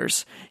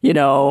trailers,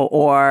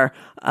 or,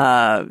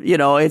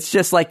 it's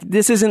just like,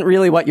 this isn't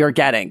really what you're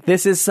getting.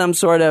 This is some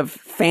sort of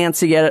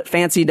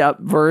fancied up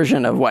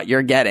version of what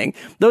you're getting.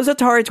 Those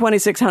Atari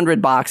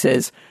 2600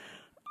 boxes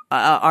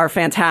are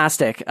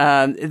fantastic.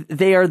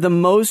 They are the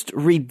most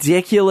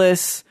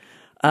ridiculous,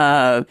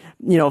 a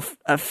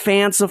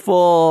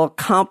fanciful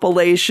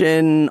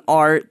compilation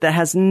art that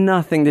has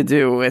nothing to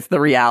do with the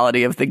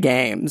reality of the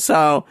game.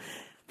 So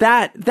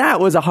that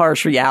was a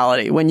harsh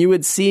reality when you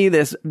would see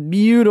this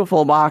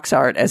beautiful box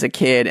art as a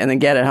kid and then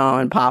get it home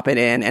and pop it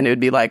in and it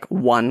would be like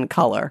one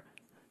color.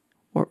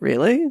 What,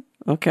 really?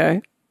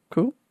 Okay,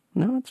 cool.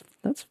 No,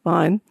 that's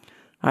fine.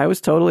 I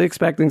was totally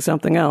expecting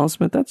something else,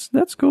 but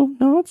that's cool.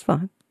 No, it's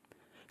fine.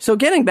 So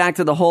getting back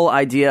to the whole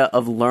idea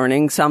of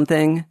learning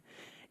something,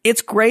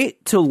 it's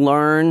great to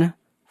learn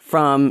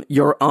from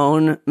your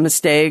own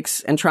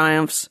mistakes and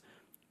triumphs,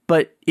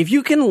 but if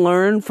you can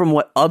learn from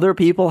what other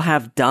people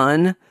have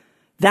done,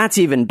 that's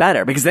even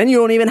better, because then you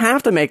don't even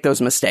have to make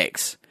those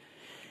mistakes.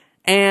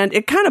 And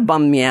it kind of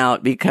bummed me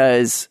out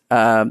because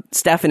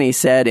Stephanie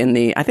said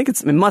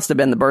it must have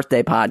been the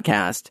birthday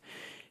podcast,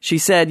 she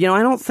said,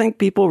 I don't think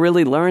people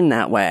really learn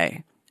that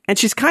way. And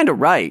she's kind of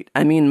right.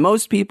 I mean,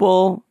 most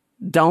people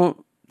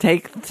don't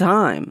take the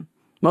time.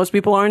 Most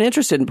people aren't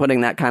interested in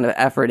putting that kind of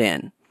effort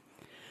in.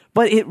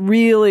 But it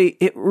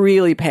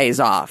really pays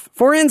off.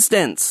 For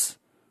instance,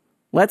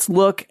 let's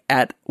look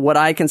at what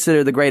I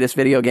consider the greatest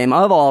video game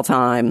of all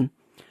time,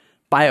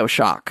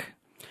 BioShock.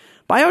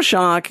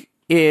 BioShock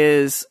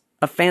is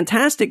a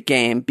fantastic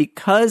game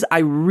because I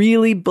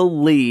really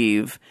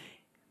believe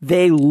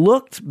they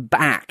looked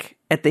back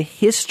at the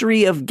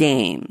history of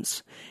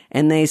games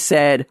and they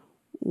said,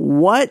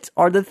 what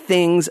are the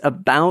things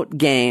about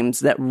games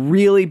that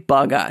really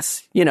bug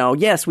us? You know,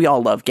 yes, we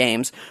all love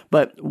games,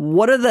 but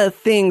what are the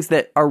things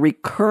that are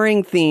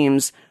recurring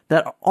themes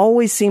that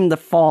always seem to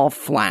fall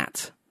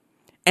flat?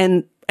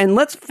 And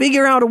let's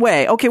figure out a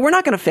way. Okay, we're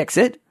not going to fix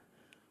it,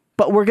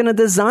 but we're going to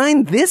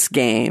design this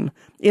game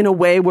in a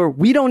way where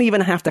we don't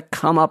even have to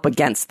come up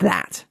against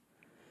that.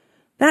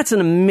 That's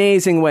an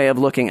amazing way of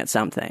looking at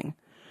something,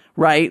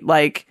 right?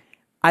 Like,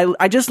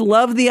 I just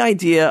love the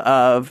idea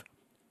of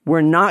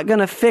we're not going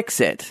to fix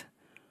it,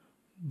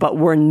 but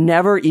we're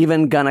never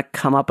even going to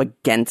come up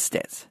against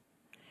it.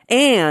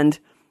 And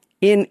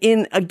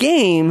in a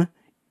game,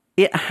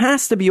 it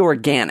has to be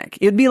organic.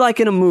 It'd be like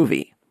in a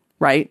movie,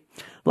 right?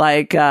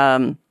 Like,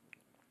 a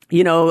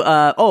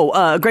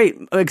great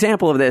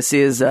example of this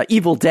is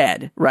Evil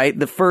Dead, right?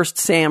 The first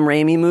Sam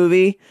Raimi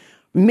movie,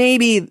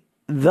 maybe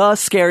the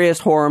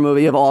scariest horror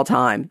movie of all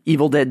time.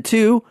 Evil Dead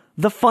 2,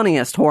 the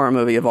funniest horror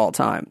movie of all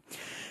time.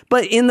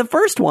 But in the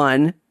first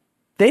one,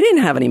 they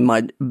didn't have any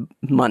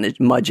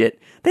budget.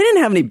 They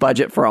didn't have any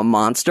budget for a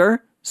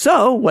monster.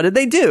 So what did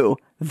they do?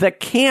 The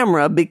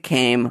camera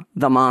became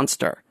the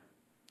monster.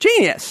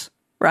 Genius,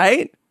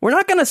 right? We're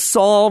not going to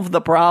solve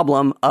the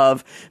problem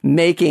of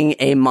making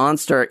a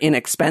monster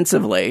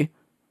inexpensively.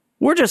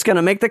 We're just going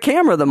to make the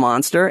camera the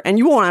monster and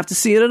you won't have to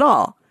see it at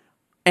all.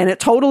 And it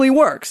totally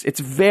works. It's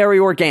very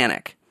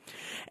organic.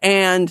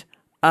 And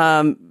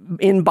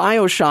in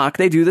BioShock,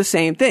 they do the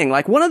same thing.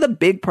 Like, one of the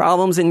big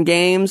problems in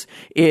games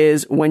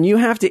is when you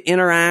have to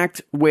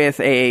interact with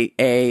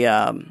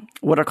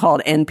what are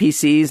called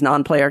NPCs,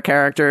 non-player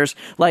characters,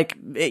 like,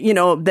 you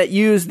know, that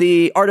use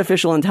the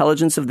artificial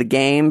intelligence of the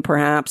game,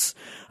 perhaps,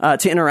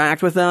 to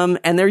interact with them.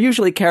 And they're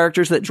usually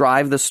characters that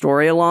drive the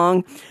story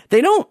along.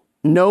 They don't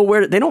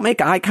know they don't make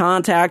eye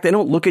contact. They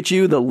don't look at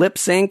you. The lip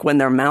sync when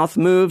their mouth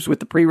moves with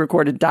the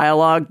pre-recorded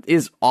dialogue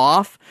is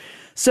off.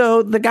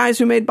 So the guys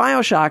who made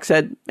BioShock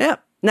said, yeah.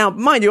 Now,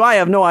 mind you, I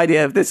have no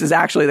idea if this is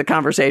actually the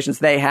conversations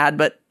they had,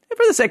 but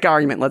for the sake of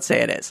argument, let's say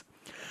it is.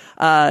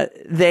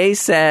 They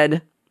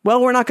said,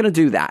 well, we're not going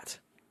to do that.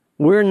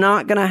 We're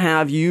not going to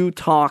have you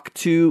talk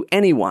to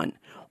anyone.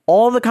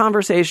 All the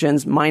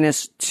conversations,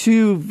 minus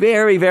two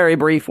very, very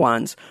brief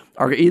ones,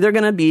 are either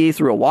going to be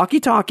through a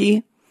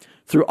walkie-talkie,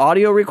 through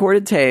audio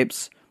recorded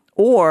tapes,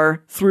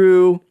 or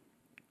through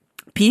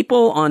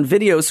people on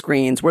video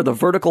screens where the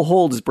vertical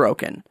hold is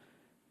broken.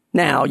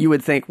 Now, you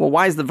would think, well,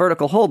 why is the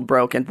vertical hold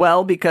broken?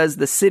 Well, because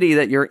the city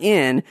that you're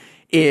in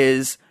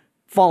is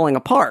falling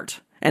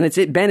apart, and it's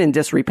been in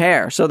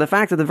disrepair. So the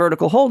fact that the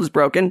vertical hold is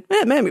broken,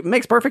 it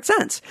makes perfect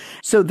sense.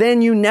 So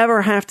then you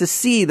never have to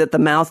see that the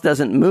mouth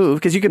doesn't move,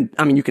 because you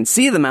can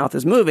see the mouth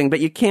is moving, but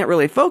you can't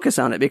really focus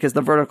on it because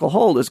the vertical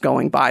hold is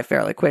going by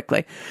fairly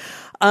quickly.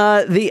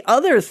 The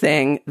other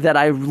thing that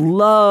I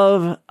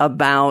love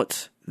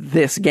about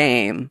this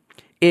game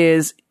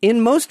is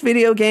in most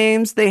video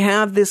games, they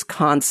have this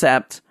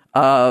concept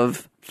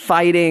of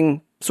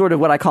fighting sort of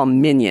what I call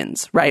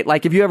minions, right?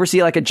 Like, if you ever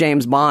see like a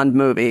James Bond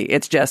movie,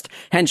 it's just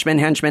henchman,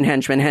 henchman,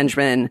 henchman,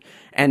 henchman,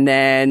 and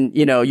then,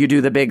 you know, you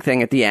do the big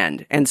thing at the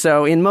end. And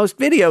so in most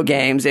video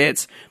games,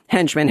 it's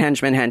henchman,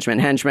 henchman, henchman,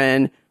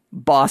 henchman,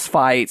 boss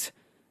fight,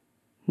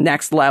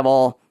 next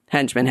level,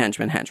 henchman,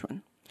 henchman,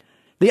 henchman.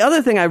 The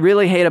other thing I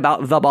really hate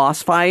about the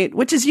boss fight,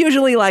 which is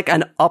usually like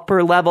an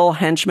upper level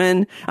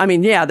henchman. I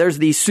mean, yeah, there's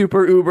the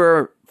super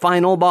uber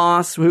final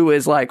boss who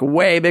is like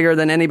way bigger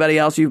than anybody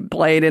else you've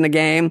played in a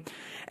game.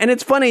 And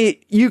it's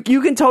funny, you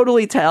can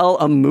totally tell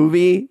a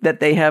movie that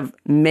they have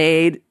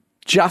made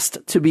just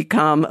to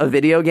become a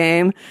video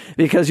game,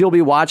 because you'll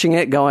be watching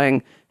it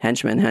going,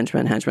 henchman,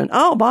 henchman, henchman.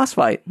 Oh, boss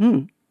fight.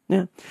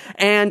 Yeah.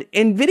 And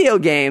in video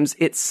games,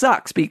 it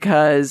sucks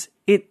because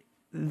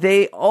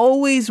they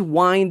always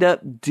wind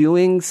up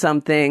doing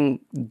something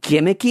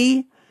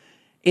gimmicky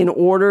in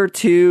order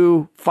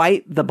to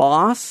fight the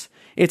boss.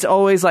 It's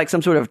always like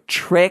some sort of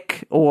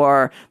trick,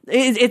 or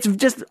it's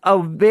just a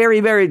very,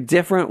 very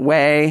different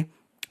way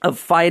of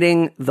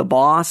fighting the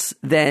boss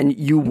than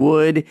you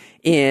would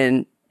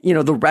in, you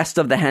know, the rest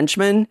of the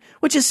henchmen,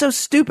 which is so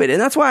stupid. And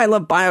that's why I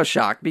love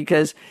BioShock,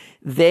 because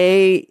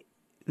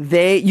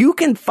you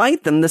can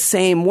fight them the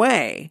same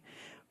way.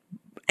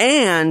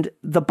 And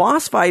the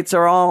boss fights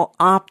are all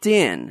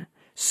opt-in.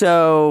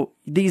 So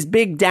these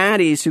big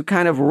daddies who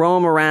kind of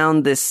roam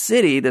around this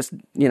city, this,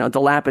 you know,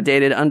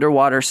 dilapidated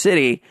underwater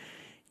city,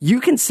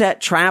 you can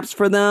set traps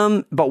for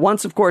them. But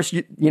once, of course,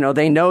 you know,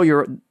 they know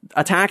you're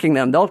attacking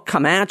them, they'll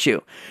come at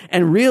you.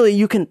 And really,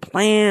 you can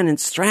plan and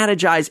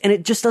strategize, and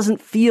it just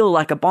doesn't feel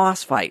like a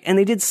boss fight. And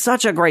they did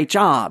such a great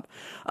job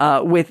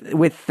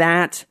with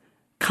that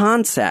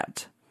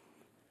concept.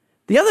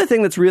 The other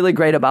thing that's really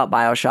great about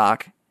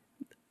BioShock,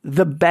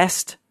 the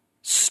best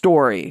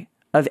story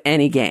of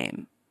any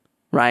game,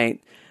 right?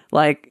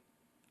 Like,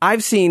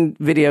 I've seen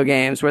video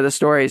games where the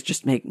stories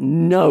just make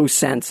no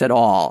sense at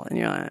all. And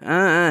you're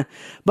like,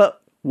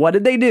 But what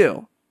did they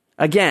do?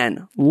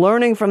 Again,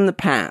 learning from the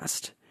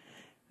past.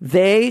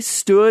 they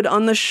stood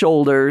on the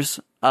shoulders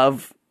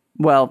of,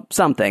 well,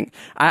 something.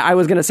 I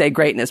was going to say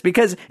greatness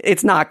because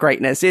it's not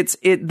greatness.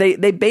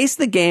 They based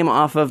the game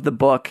off of the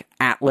book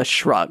Atlas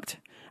Shrugged.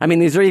 I mean,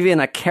 there's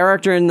even a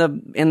character in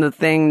the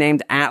thing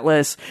named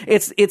Atlas.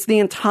 It's the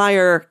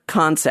entire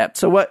concept.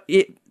 So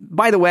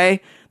by the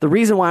way, the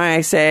reason why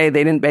I say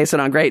they didn't base it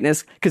on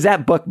greatness, because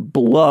that book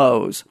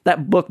blows.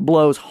 That book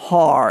blows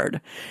hard.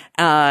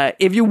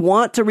 If you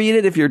want to read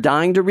it, if you're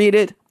dying to read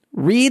it,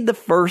 read the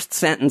first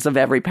sentence of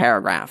every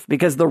paragraph,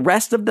 because the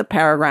rest of the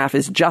paragraph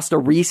is just a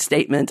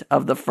restatement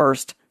of the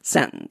first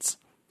sentence.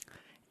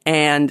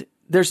 And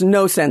there's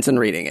no sense in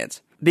reading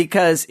it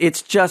because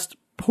it's just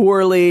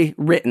poorly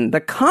written.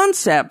 The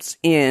concepts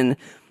in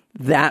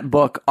that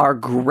book are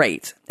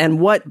great.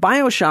 And what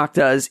BioShock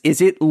does is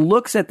it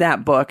looks at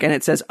that book and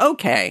it says,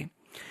 okay,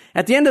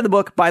 at the end of the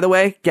book, by the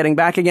way, getting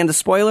back again to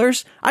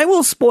spoilers, I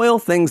will spoil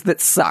things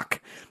that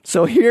suck.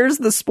 So here's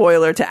the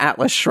spoiler to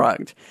Atlas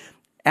Shrugged.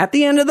 At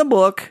the end of the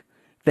book,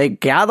 they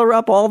gather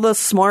up all the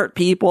smart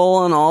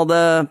people and all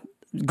the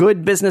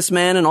good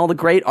businessmen and all the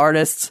great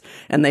artists,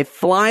 and they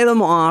fly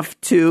them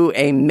off to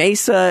a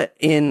mesa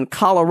in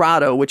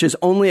Colorado, which is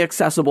only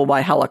accessible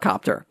by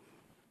helicopter.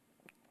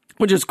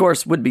 Which, of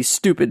course, would be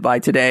stupid by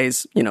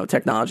today's,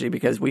 technology,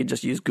 because we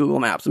just use Google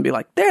Maps and be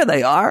like, there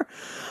they are.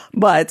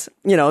 But,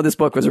 this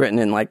book was written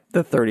in like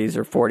the 30s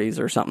or 40s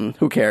or something.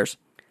 Who cares?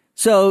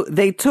 So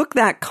they took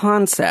that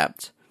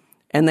concept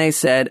and they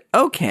said,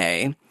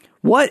 okay,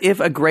 what if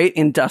a great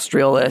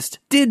industrialist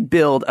did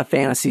build a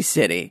fantasy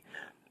city,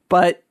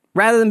 but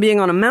rather than being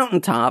on a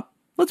mountaintop,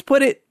 let's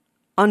put it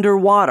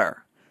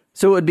underwater.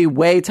 So it would be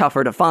way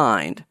tougher to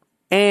find.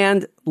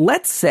 And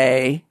let's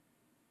say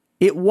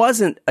it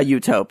wasn't a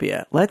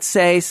utopia. Let's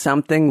say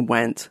something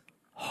went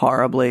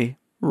horribly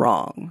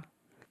wrong.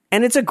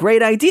 And it's a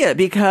great idea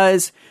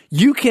because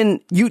you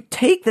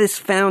take this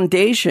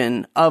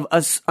foundation of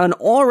an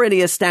already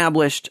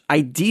established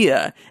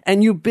idea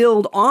and you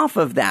build off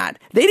of that.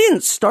 They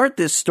didn't start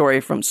this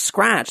story from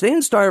scratch. They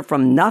didn't start it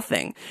from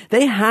nothing.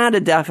 They had a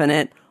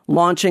definite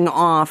launching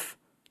off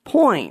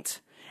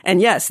point.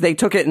 And yes, they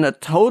took it in a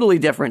totally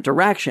different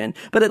direction,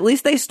 but at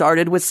least they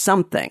started with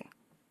something.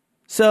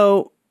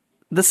 So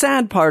the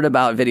sad part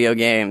about video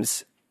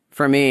games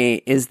for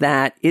me is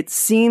that it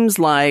seems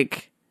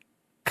like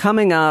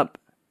coming up,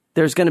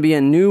 there's going to be a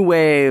new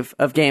wave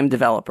of game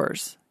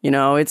developers.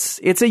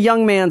 It's a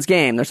young man's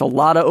game. There's a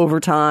lot of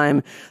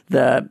overtime.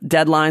 The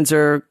deadlines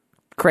are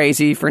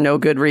crazy for no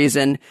good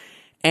reason.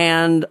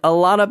 And a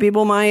lot of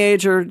people my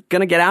age are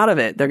going to get out of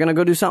it. They're going to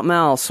go do something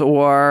else,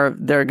 or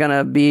they're going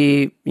to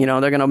be, they're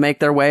going to make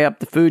their way up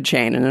the food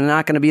chain, and they're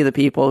not going to be the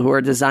people who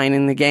are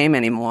designing the game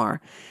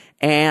anymore.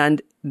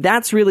 And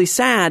that's really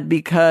sad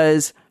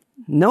because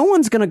no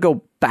one's going to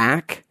go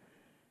back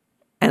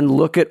and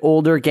look at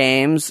older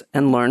games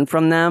and learn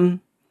from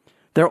them.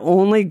 They're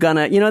only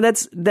gonna,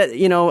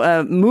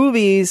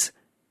 movies,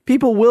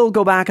 people will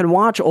go back and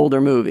watch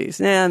older movies.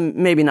 And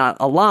maybe not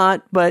a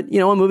lot, but,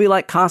 a movie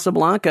like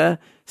Casablanca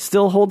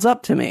still holds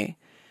up to me.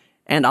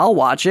 And I'll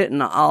watch it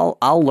and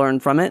I'll learn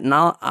from it and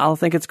I'll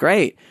think it's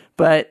great.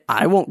 But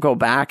I won't go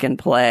back and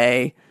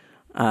play,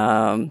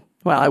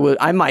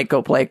 I might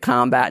go play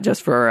Combat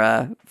just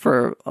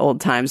for old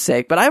time's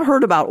sake. But I've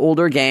heard about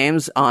older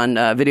games on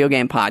video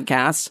game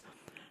podcasts,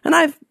 and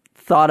I've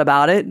thought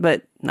about it,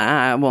 but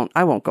I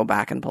won't go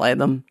back and play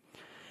them.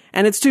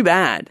 And it's too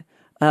bad,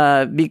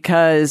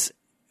 because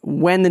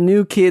when the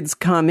new kids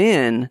come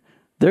in,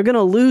 they're going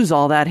to lose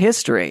all that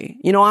history.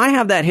 I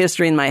have that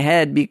history in my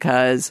head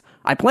because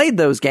I played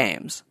those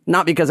games,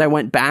 not because I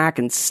went back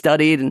and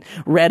studied and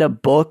read a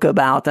book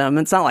about them.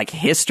 It's not like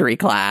history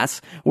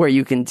class where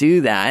you can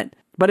do that,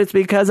 but it's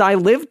because I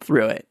lived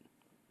through it.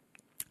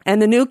 And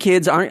the new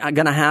kids aren't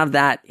going to have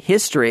that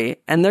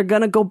history, and they're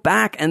going to go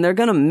back and they're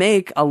going to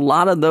make a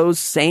lot of those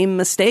same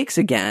mistakes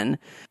again.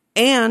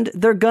 And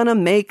they're going to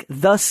make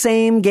the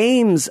same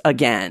games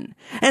again.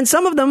 And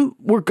some of them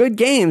were good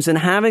games, and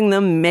having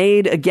them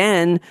made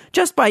again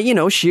just by,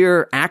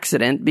 sheer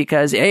accident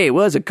because, hey, it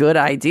was a good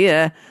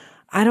idea.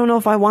 I don't know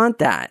if I want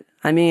that.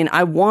 I mean,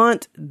 I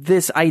want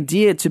this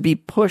idea to be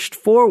pushed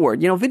forward.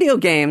 Video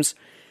games,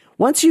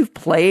 once you've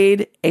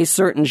played a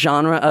certain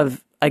genre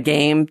of a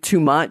game too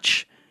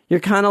much, you're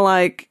kind of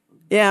like,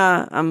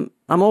 yeah, I'm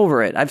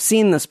over it. I've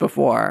seen this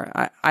before.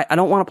 I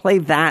don't want to play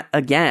that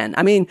again.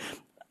 I mean,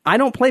 I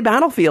don't play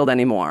Battlefield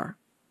anymore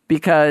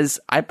because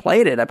I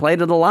played it. I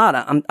played it a lot.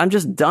 I'm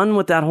just done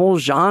with that whole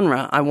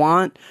genre. I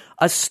want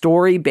a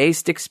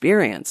story-based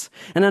experience.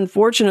 And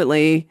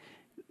unfortunately,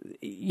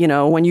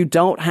 when you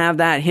don't have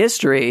that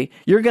history,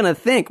 you're going to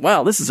think,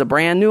 well, this is a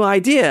brand new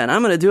idea and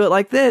I'm going to do it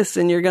like this.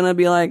 And you're going to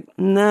be like,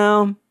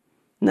 no,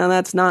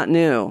 that's not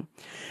new.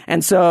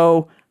 And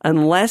so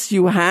unless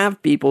you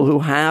have people who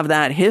have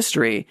that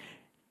history,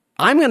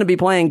 I'm going to be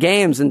playing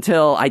games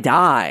until I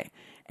die.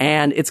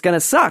 And it's going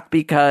to suck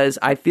because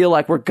I feel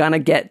like we're going to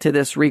get to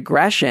this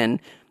regression,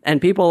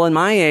 and people in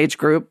my age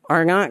group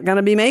are not going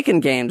to be making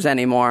games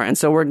anymore. And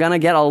so we're going to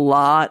get a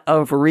lot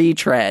of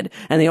retread.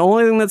 And the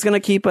only thing that's going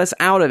to keep us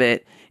out of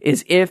it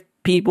is if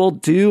people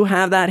do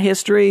have that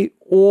history,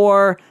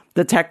 or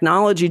the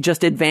technology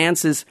just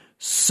advances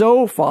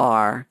so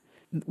far,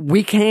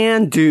 we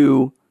can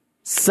do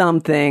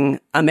something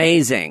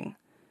amazing.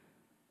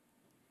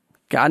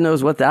 God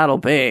knows what that'll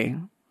be,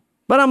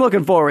 but I'm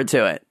looking forward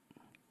to it.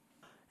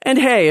 And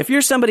hey, if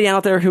you're somebody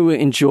out there who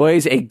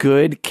enjoys a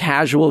good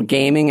casual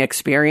gaming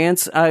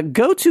experience,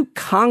 go to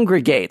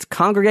Kongregate.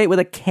 Kongregate with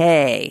a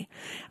K.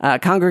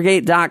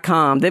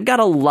 Kongregate.com. They've got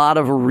a lot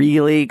of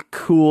really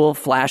cool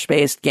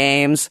Flash-based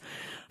games.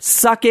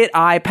 Suck it,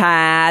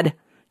 iPad.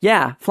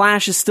 Yeah,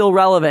 Flash is still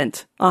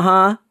relevant.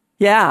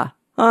 Yeah.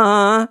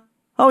 Oh,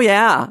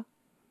 yeah.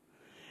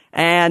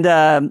 And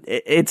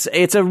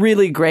it's a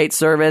really great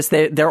service.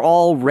 They're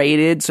all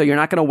rated, so you're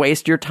not going to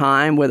waste your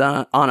time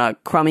on a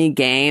crummy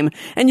game.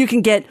 And you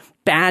can get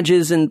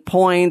badges and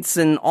points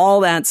and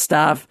all that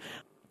stuff.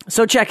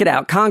 So check it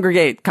out.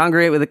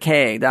 Kongregate with a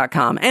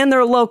K.com. And they're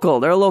a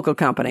local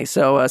company,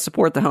 so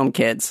support the home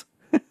kids.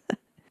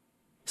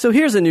 So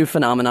here's a new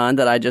phenomenon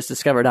that I just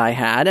discovered I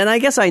had, and I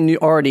guess I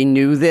already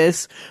knew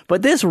this,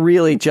 but this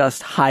really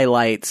just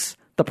highlights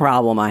the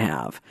problem I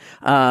have.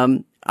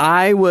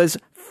 I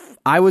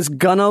was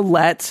gonna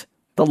let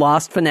the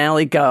Lost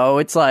finale go.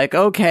 It's like,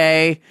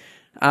 okay,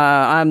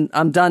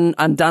 I'm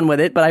done with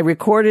it. But I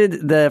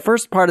recorded the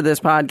first part of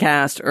this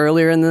podcast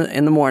earlier in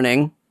the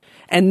morning,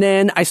 and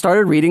then I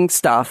started reading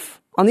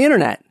stuff on the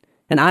internet,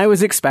 and I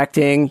was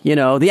expecting,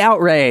 the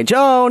outrage.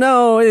 Oh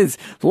no, it's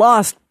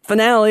Lost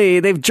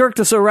finale. They've jerked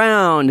us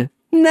around.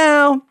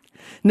 No,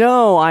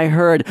 I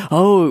heard, it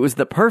was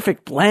the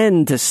perfect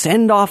blend to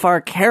send off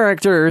our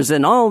characters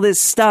and all this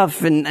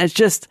stuff, and it's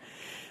just.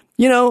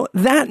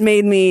 That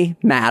made me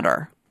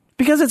madder,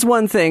 because it's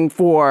one thing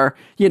for,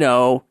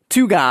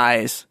 two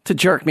guys to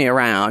jerk me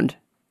around.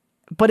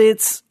 But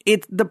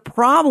the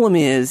problem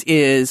is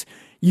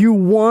you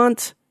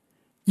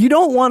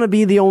don't want to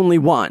be the only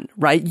one,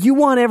 right? You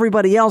want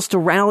everybody else to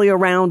rally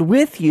around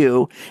with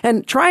you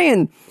and try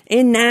and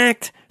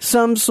enact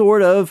some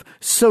sort of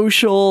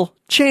social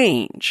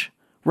change.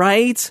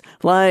 Right?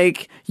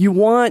 Like, you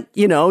want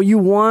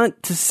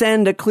to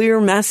send a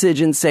clear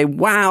message and say,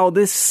 wow,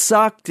 this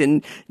sucked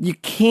and you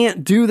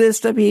can't do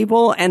this to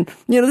people. And,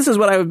 this is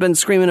what I've been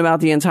screaming about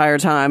the entire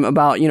time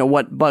about,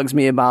 what bugs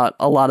me about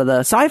a lot of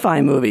the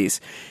sci-fi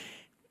movies.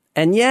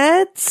 And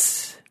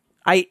yet,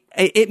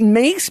 it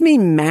makes me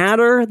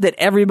madder that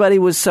everybody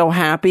was so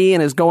happy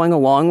and is going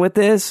along with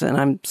this. And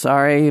I'm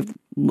sorry.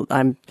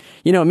 Miriam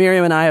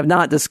and I have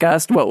not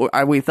discussed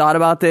what we thought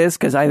about this,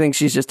 because I think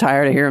she's just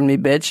tired of hearing me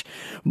bitch.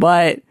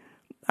 But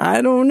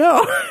I don't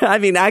know. I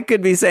mean, I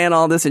could be saying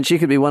all this and she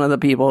could be one of the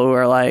people who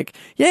are like,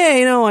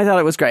 yeah, I thought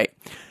it was great.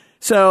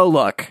 So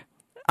look,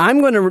 I'm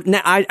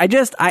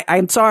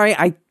sorry.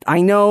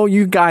 I know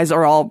you guys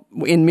are all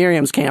in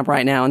Miriam's camp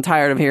right now and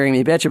tired of hearing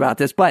me bitch about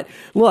this. But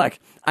look,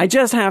 I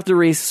just have to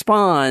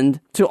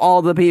respond to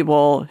all the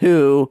people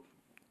who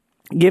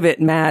give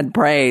it mad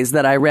praise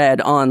that I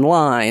read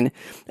online.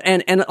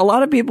 And a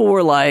lot of people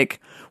were like,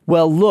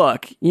 well,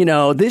 look,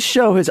 this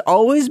show has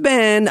always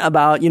been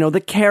about, the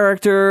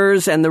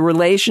characters and the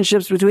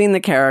relationships between the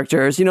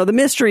characters. The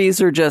mysteries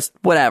are just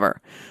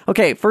whatever.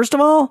 Okay, first of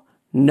all,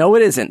 no,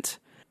 it isn't.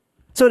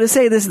 So to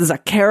say this is a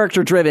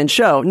character-driven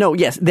show, no,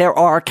 yes, there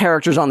are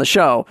characters on the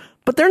show,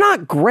 but they're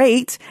not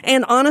great.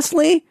 And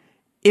honestly,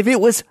 if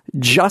it was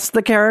just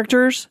the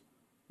characters,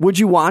 would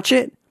you watch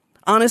it?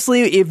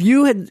 Honestly, if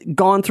you had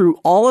gone through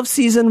all of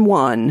season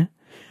 1,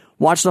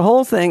 watched the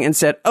whole thing and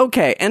said,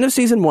 okay, end of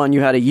season 1, you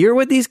had a year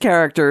with these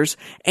characters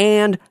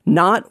and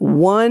not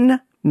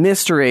one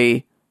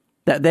mystery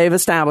that they've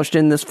established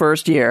in this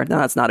first year. Now,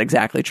 that's not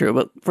exactly true,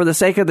 but for the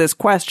sake of this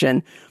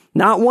question,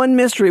 not one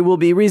mystery will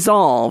be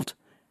resolved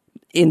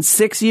in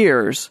 6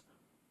 years.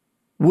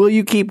 Will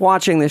you keep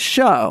watching this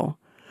show?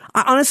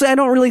 Honestly, I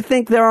don't really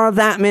think there are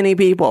that many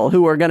people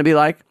who are going to be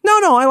like,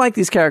 no, I like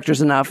these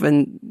characters enough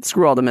and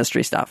screw all the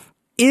mystery stuff.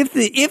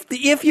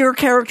 If your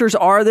characters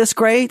are this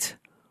great,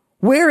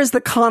 where is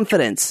the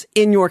confidence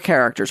in your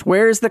characters?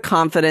 Where is the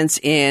confidence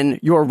in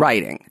your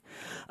writing?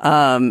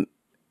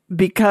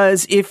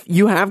 Because if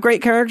you have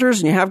great characters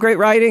and you have great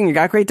writing, you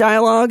got great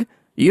dialogue,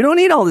 you don't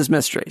need all these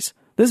mysteries.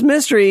 This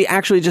mystery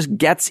actually just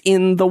gets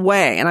in the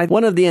way. And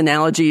one of the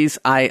analogies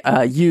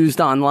I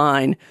used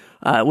online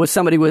was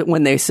somebody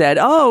when they said,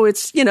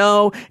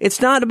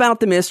 it's not about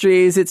the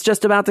mysteries, it's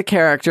just about the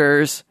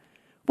characters.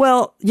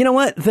 Well, you know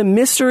what? The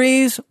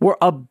mysteries were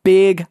a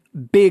big,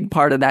 big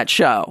part of that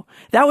show.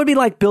 That would be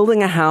like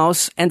building a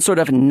house and sort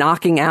of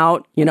knocking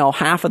out,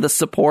 half of the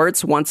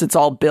supports once it's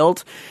all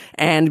built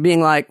and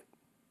being like,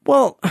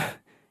 well,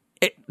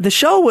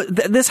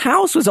 this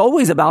house was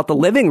always about the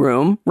living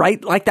room,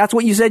 right? Like that's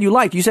what you said you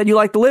liked. You said you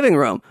liked the living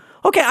room.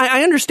 Okay,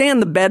 I understand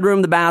the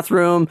bedroom, the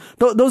bathroom.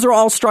 Those are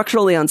all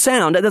structurally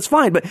unsound. That's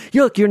fine. But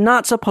you're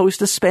not supposed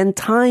to spend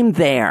time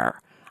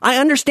there. I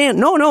understand.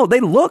 No,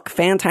 they look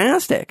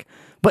fantastic.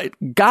 But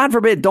God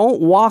forbid, don't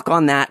walk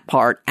on that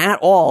part at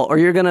all, or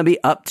you're going to be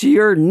up to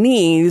your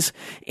knees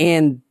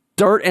in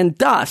dirt and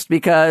dust,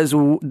 because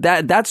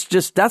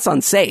that's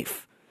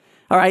unsafe.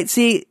 All right.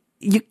 See,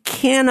 you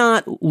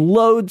cannot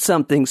load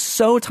something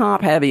so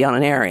top heavy on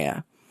an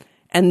area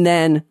and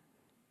then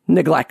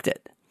neglect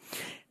it.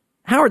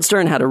 Howard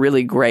Stern had a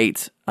really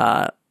great,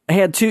 he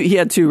had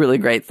two really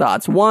great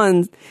thoughts.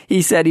 One,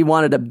 he said he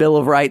wanted a Bill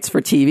of Rights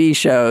for TV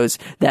shows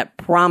that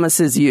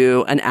promises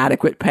you an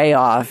adequate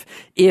payoff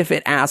if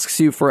it asks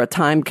you for a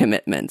time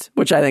commitment,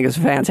 which I think is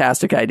a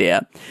fantastic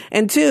idea.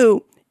 And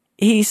two,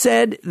 he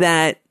said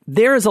that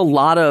there is a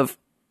lot of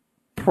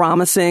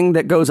promising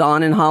that goes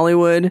on in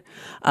Hollywood.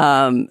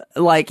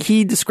 Like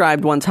he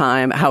described one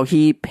time how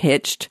he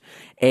pitched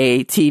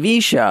a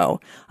TV show.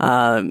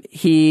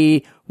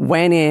 He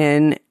went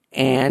in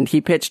and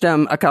he pitched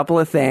them a couple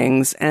of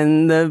things,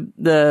 and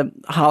the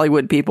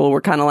Hollywood people were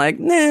kind of like,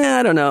 nah,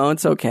 I don't know,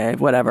 it's okay,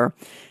 whatever.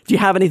 Do you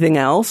have anything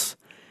else?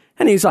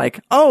 And he's like,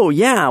 oh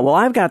yeah, well,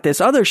 I've got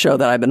this other show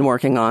that I've been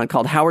working on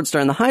called Howard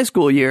Stern the High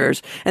School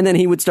Years. And then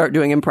he would start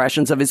doing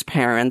impressions of his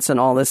parents and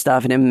all this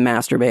stuff and him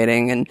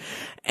masturbating.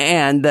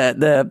 And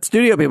the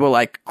studio people were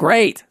like,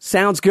 great,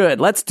 sounds good,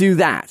 let's do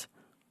that.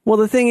 Well,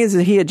 the thing is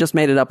that he had just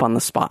made it up on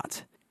the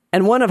spot.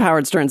 And one of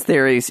Howard Stern's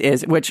theories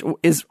is, which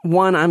is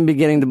one I'm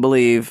beginning to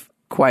believe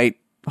quite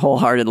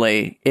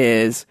wholeheartedly,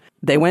 is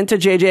they went to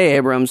J.J.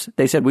 Abrams.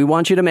 They said, we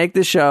want you to make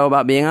this show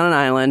about being on an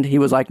island. He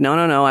was like, no,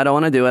 I don't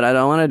want to do it. I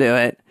don't want to do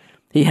it.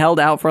 He held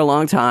out for a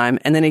long time,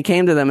 and then he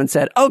came to them and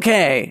said,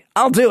 okay,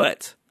 I'll do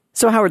it.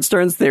 So Howard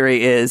Stern's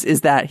theory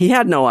is that he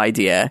had no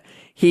idea.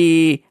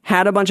 He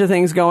had a bunch of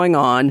things going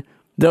on.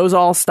 Those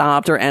all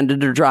stopped or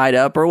ended or dried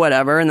up or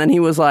whatever. And then he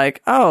was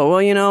like, oh,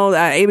 well,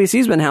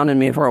 ABC's been hounding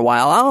me for a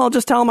while. I'll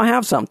just tell them I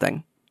have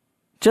something.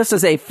 Just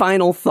as a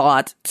final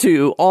thought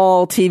to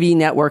all TV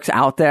networks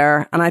out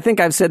there, and I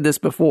think I've said this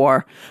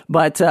before,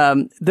 but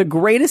the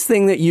greatest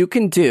thing that you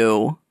can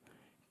do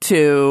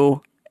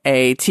to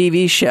a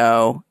TV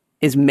show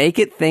is make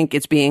it think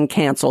it's being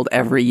canceled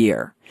every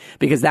year.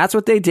 Because that's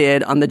what they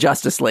did on the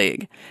Justice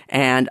League.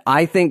 And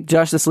I think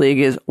Justice League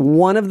is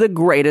one of the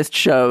greatest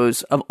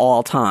shows of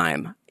all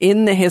time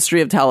in the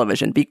history of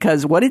television.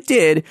 Because what it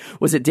did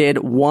was it did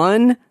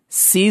one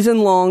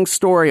season-long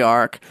story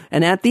arc.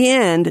 And at the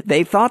end,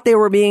 they thought they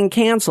were being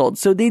canceled.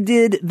 So they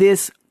did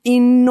this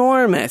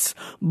enormous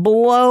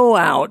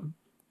blowout,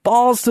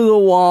 balls to the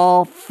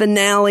wall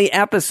finale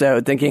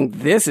episode thinking,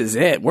 this is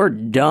it, we're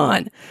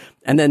done.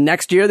 And then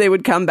next year they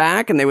would come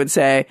back and they would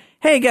say,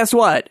 hey, guess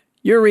what?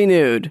 You're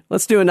renewed.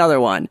 Let's do another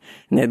one.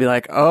 And they'd be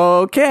like,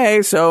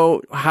 okay,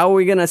 so how are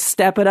we going to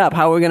step it up?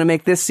 How are we going to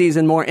make this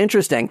season more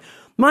interesting?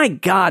 My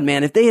God,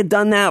 man, if they had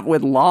done that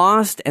with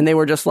Lost and they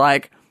were just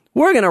like,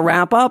 we're going to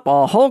wrap up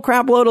a whole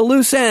crap load of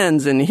loose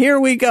ends and here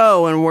we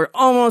go and we're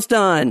almost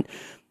done.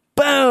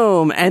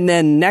 Boom. And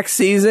then next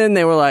season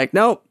they were like,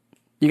 nope,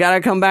 you got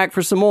to come back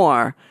for some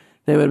more.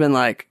 They would have been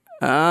like,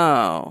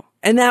 oh.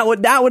 And that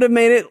would have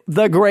made it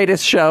the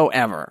greatest show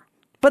ever.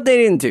 But they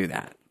didn't do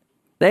that.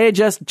 They had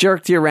just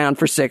jerked you around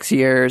for 6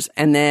 years,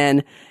 and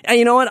then, and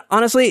you know what?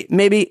 Honestly,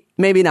 maybe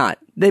not.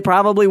 They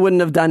probably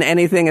wouldn't have done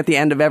anything at the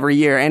end of every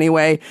year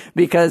anyway,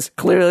 because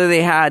clearly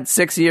they had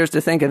 6 years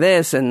to think of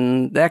this,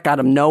 and that got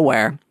them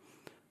nowhere.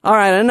 All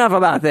right, enough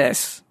about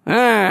this.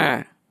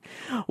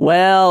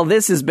 Well,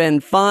 this has been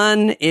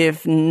fun,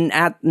 if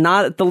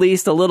not at the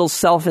least a little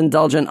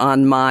self-indulgent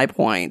on my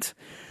point.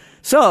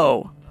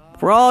 So,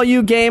 for all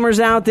you gamers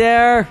out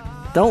there,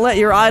 don't let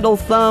your idle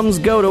thumbs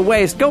go to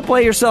waste. Go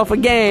play yourself a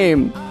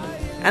game.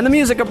 And the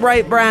music of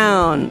Bright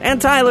Brown,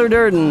 and Tyler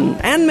Durden,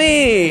 and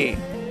me.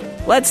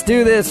 Let's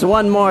do this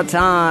one more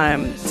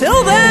time.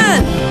 Till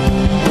then!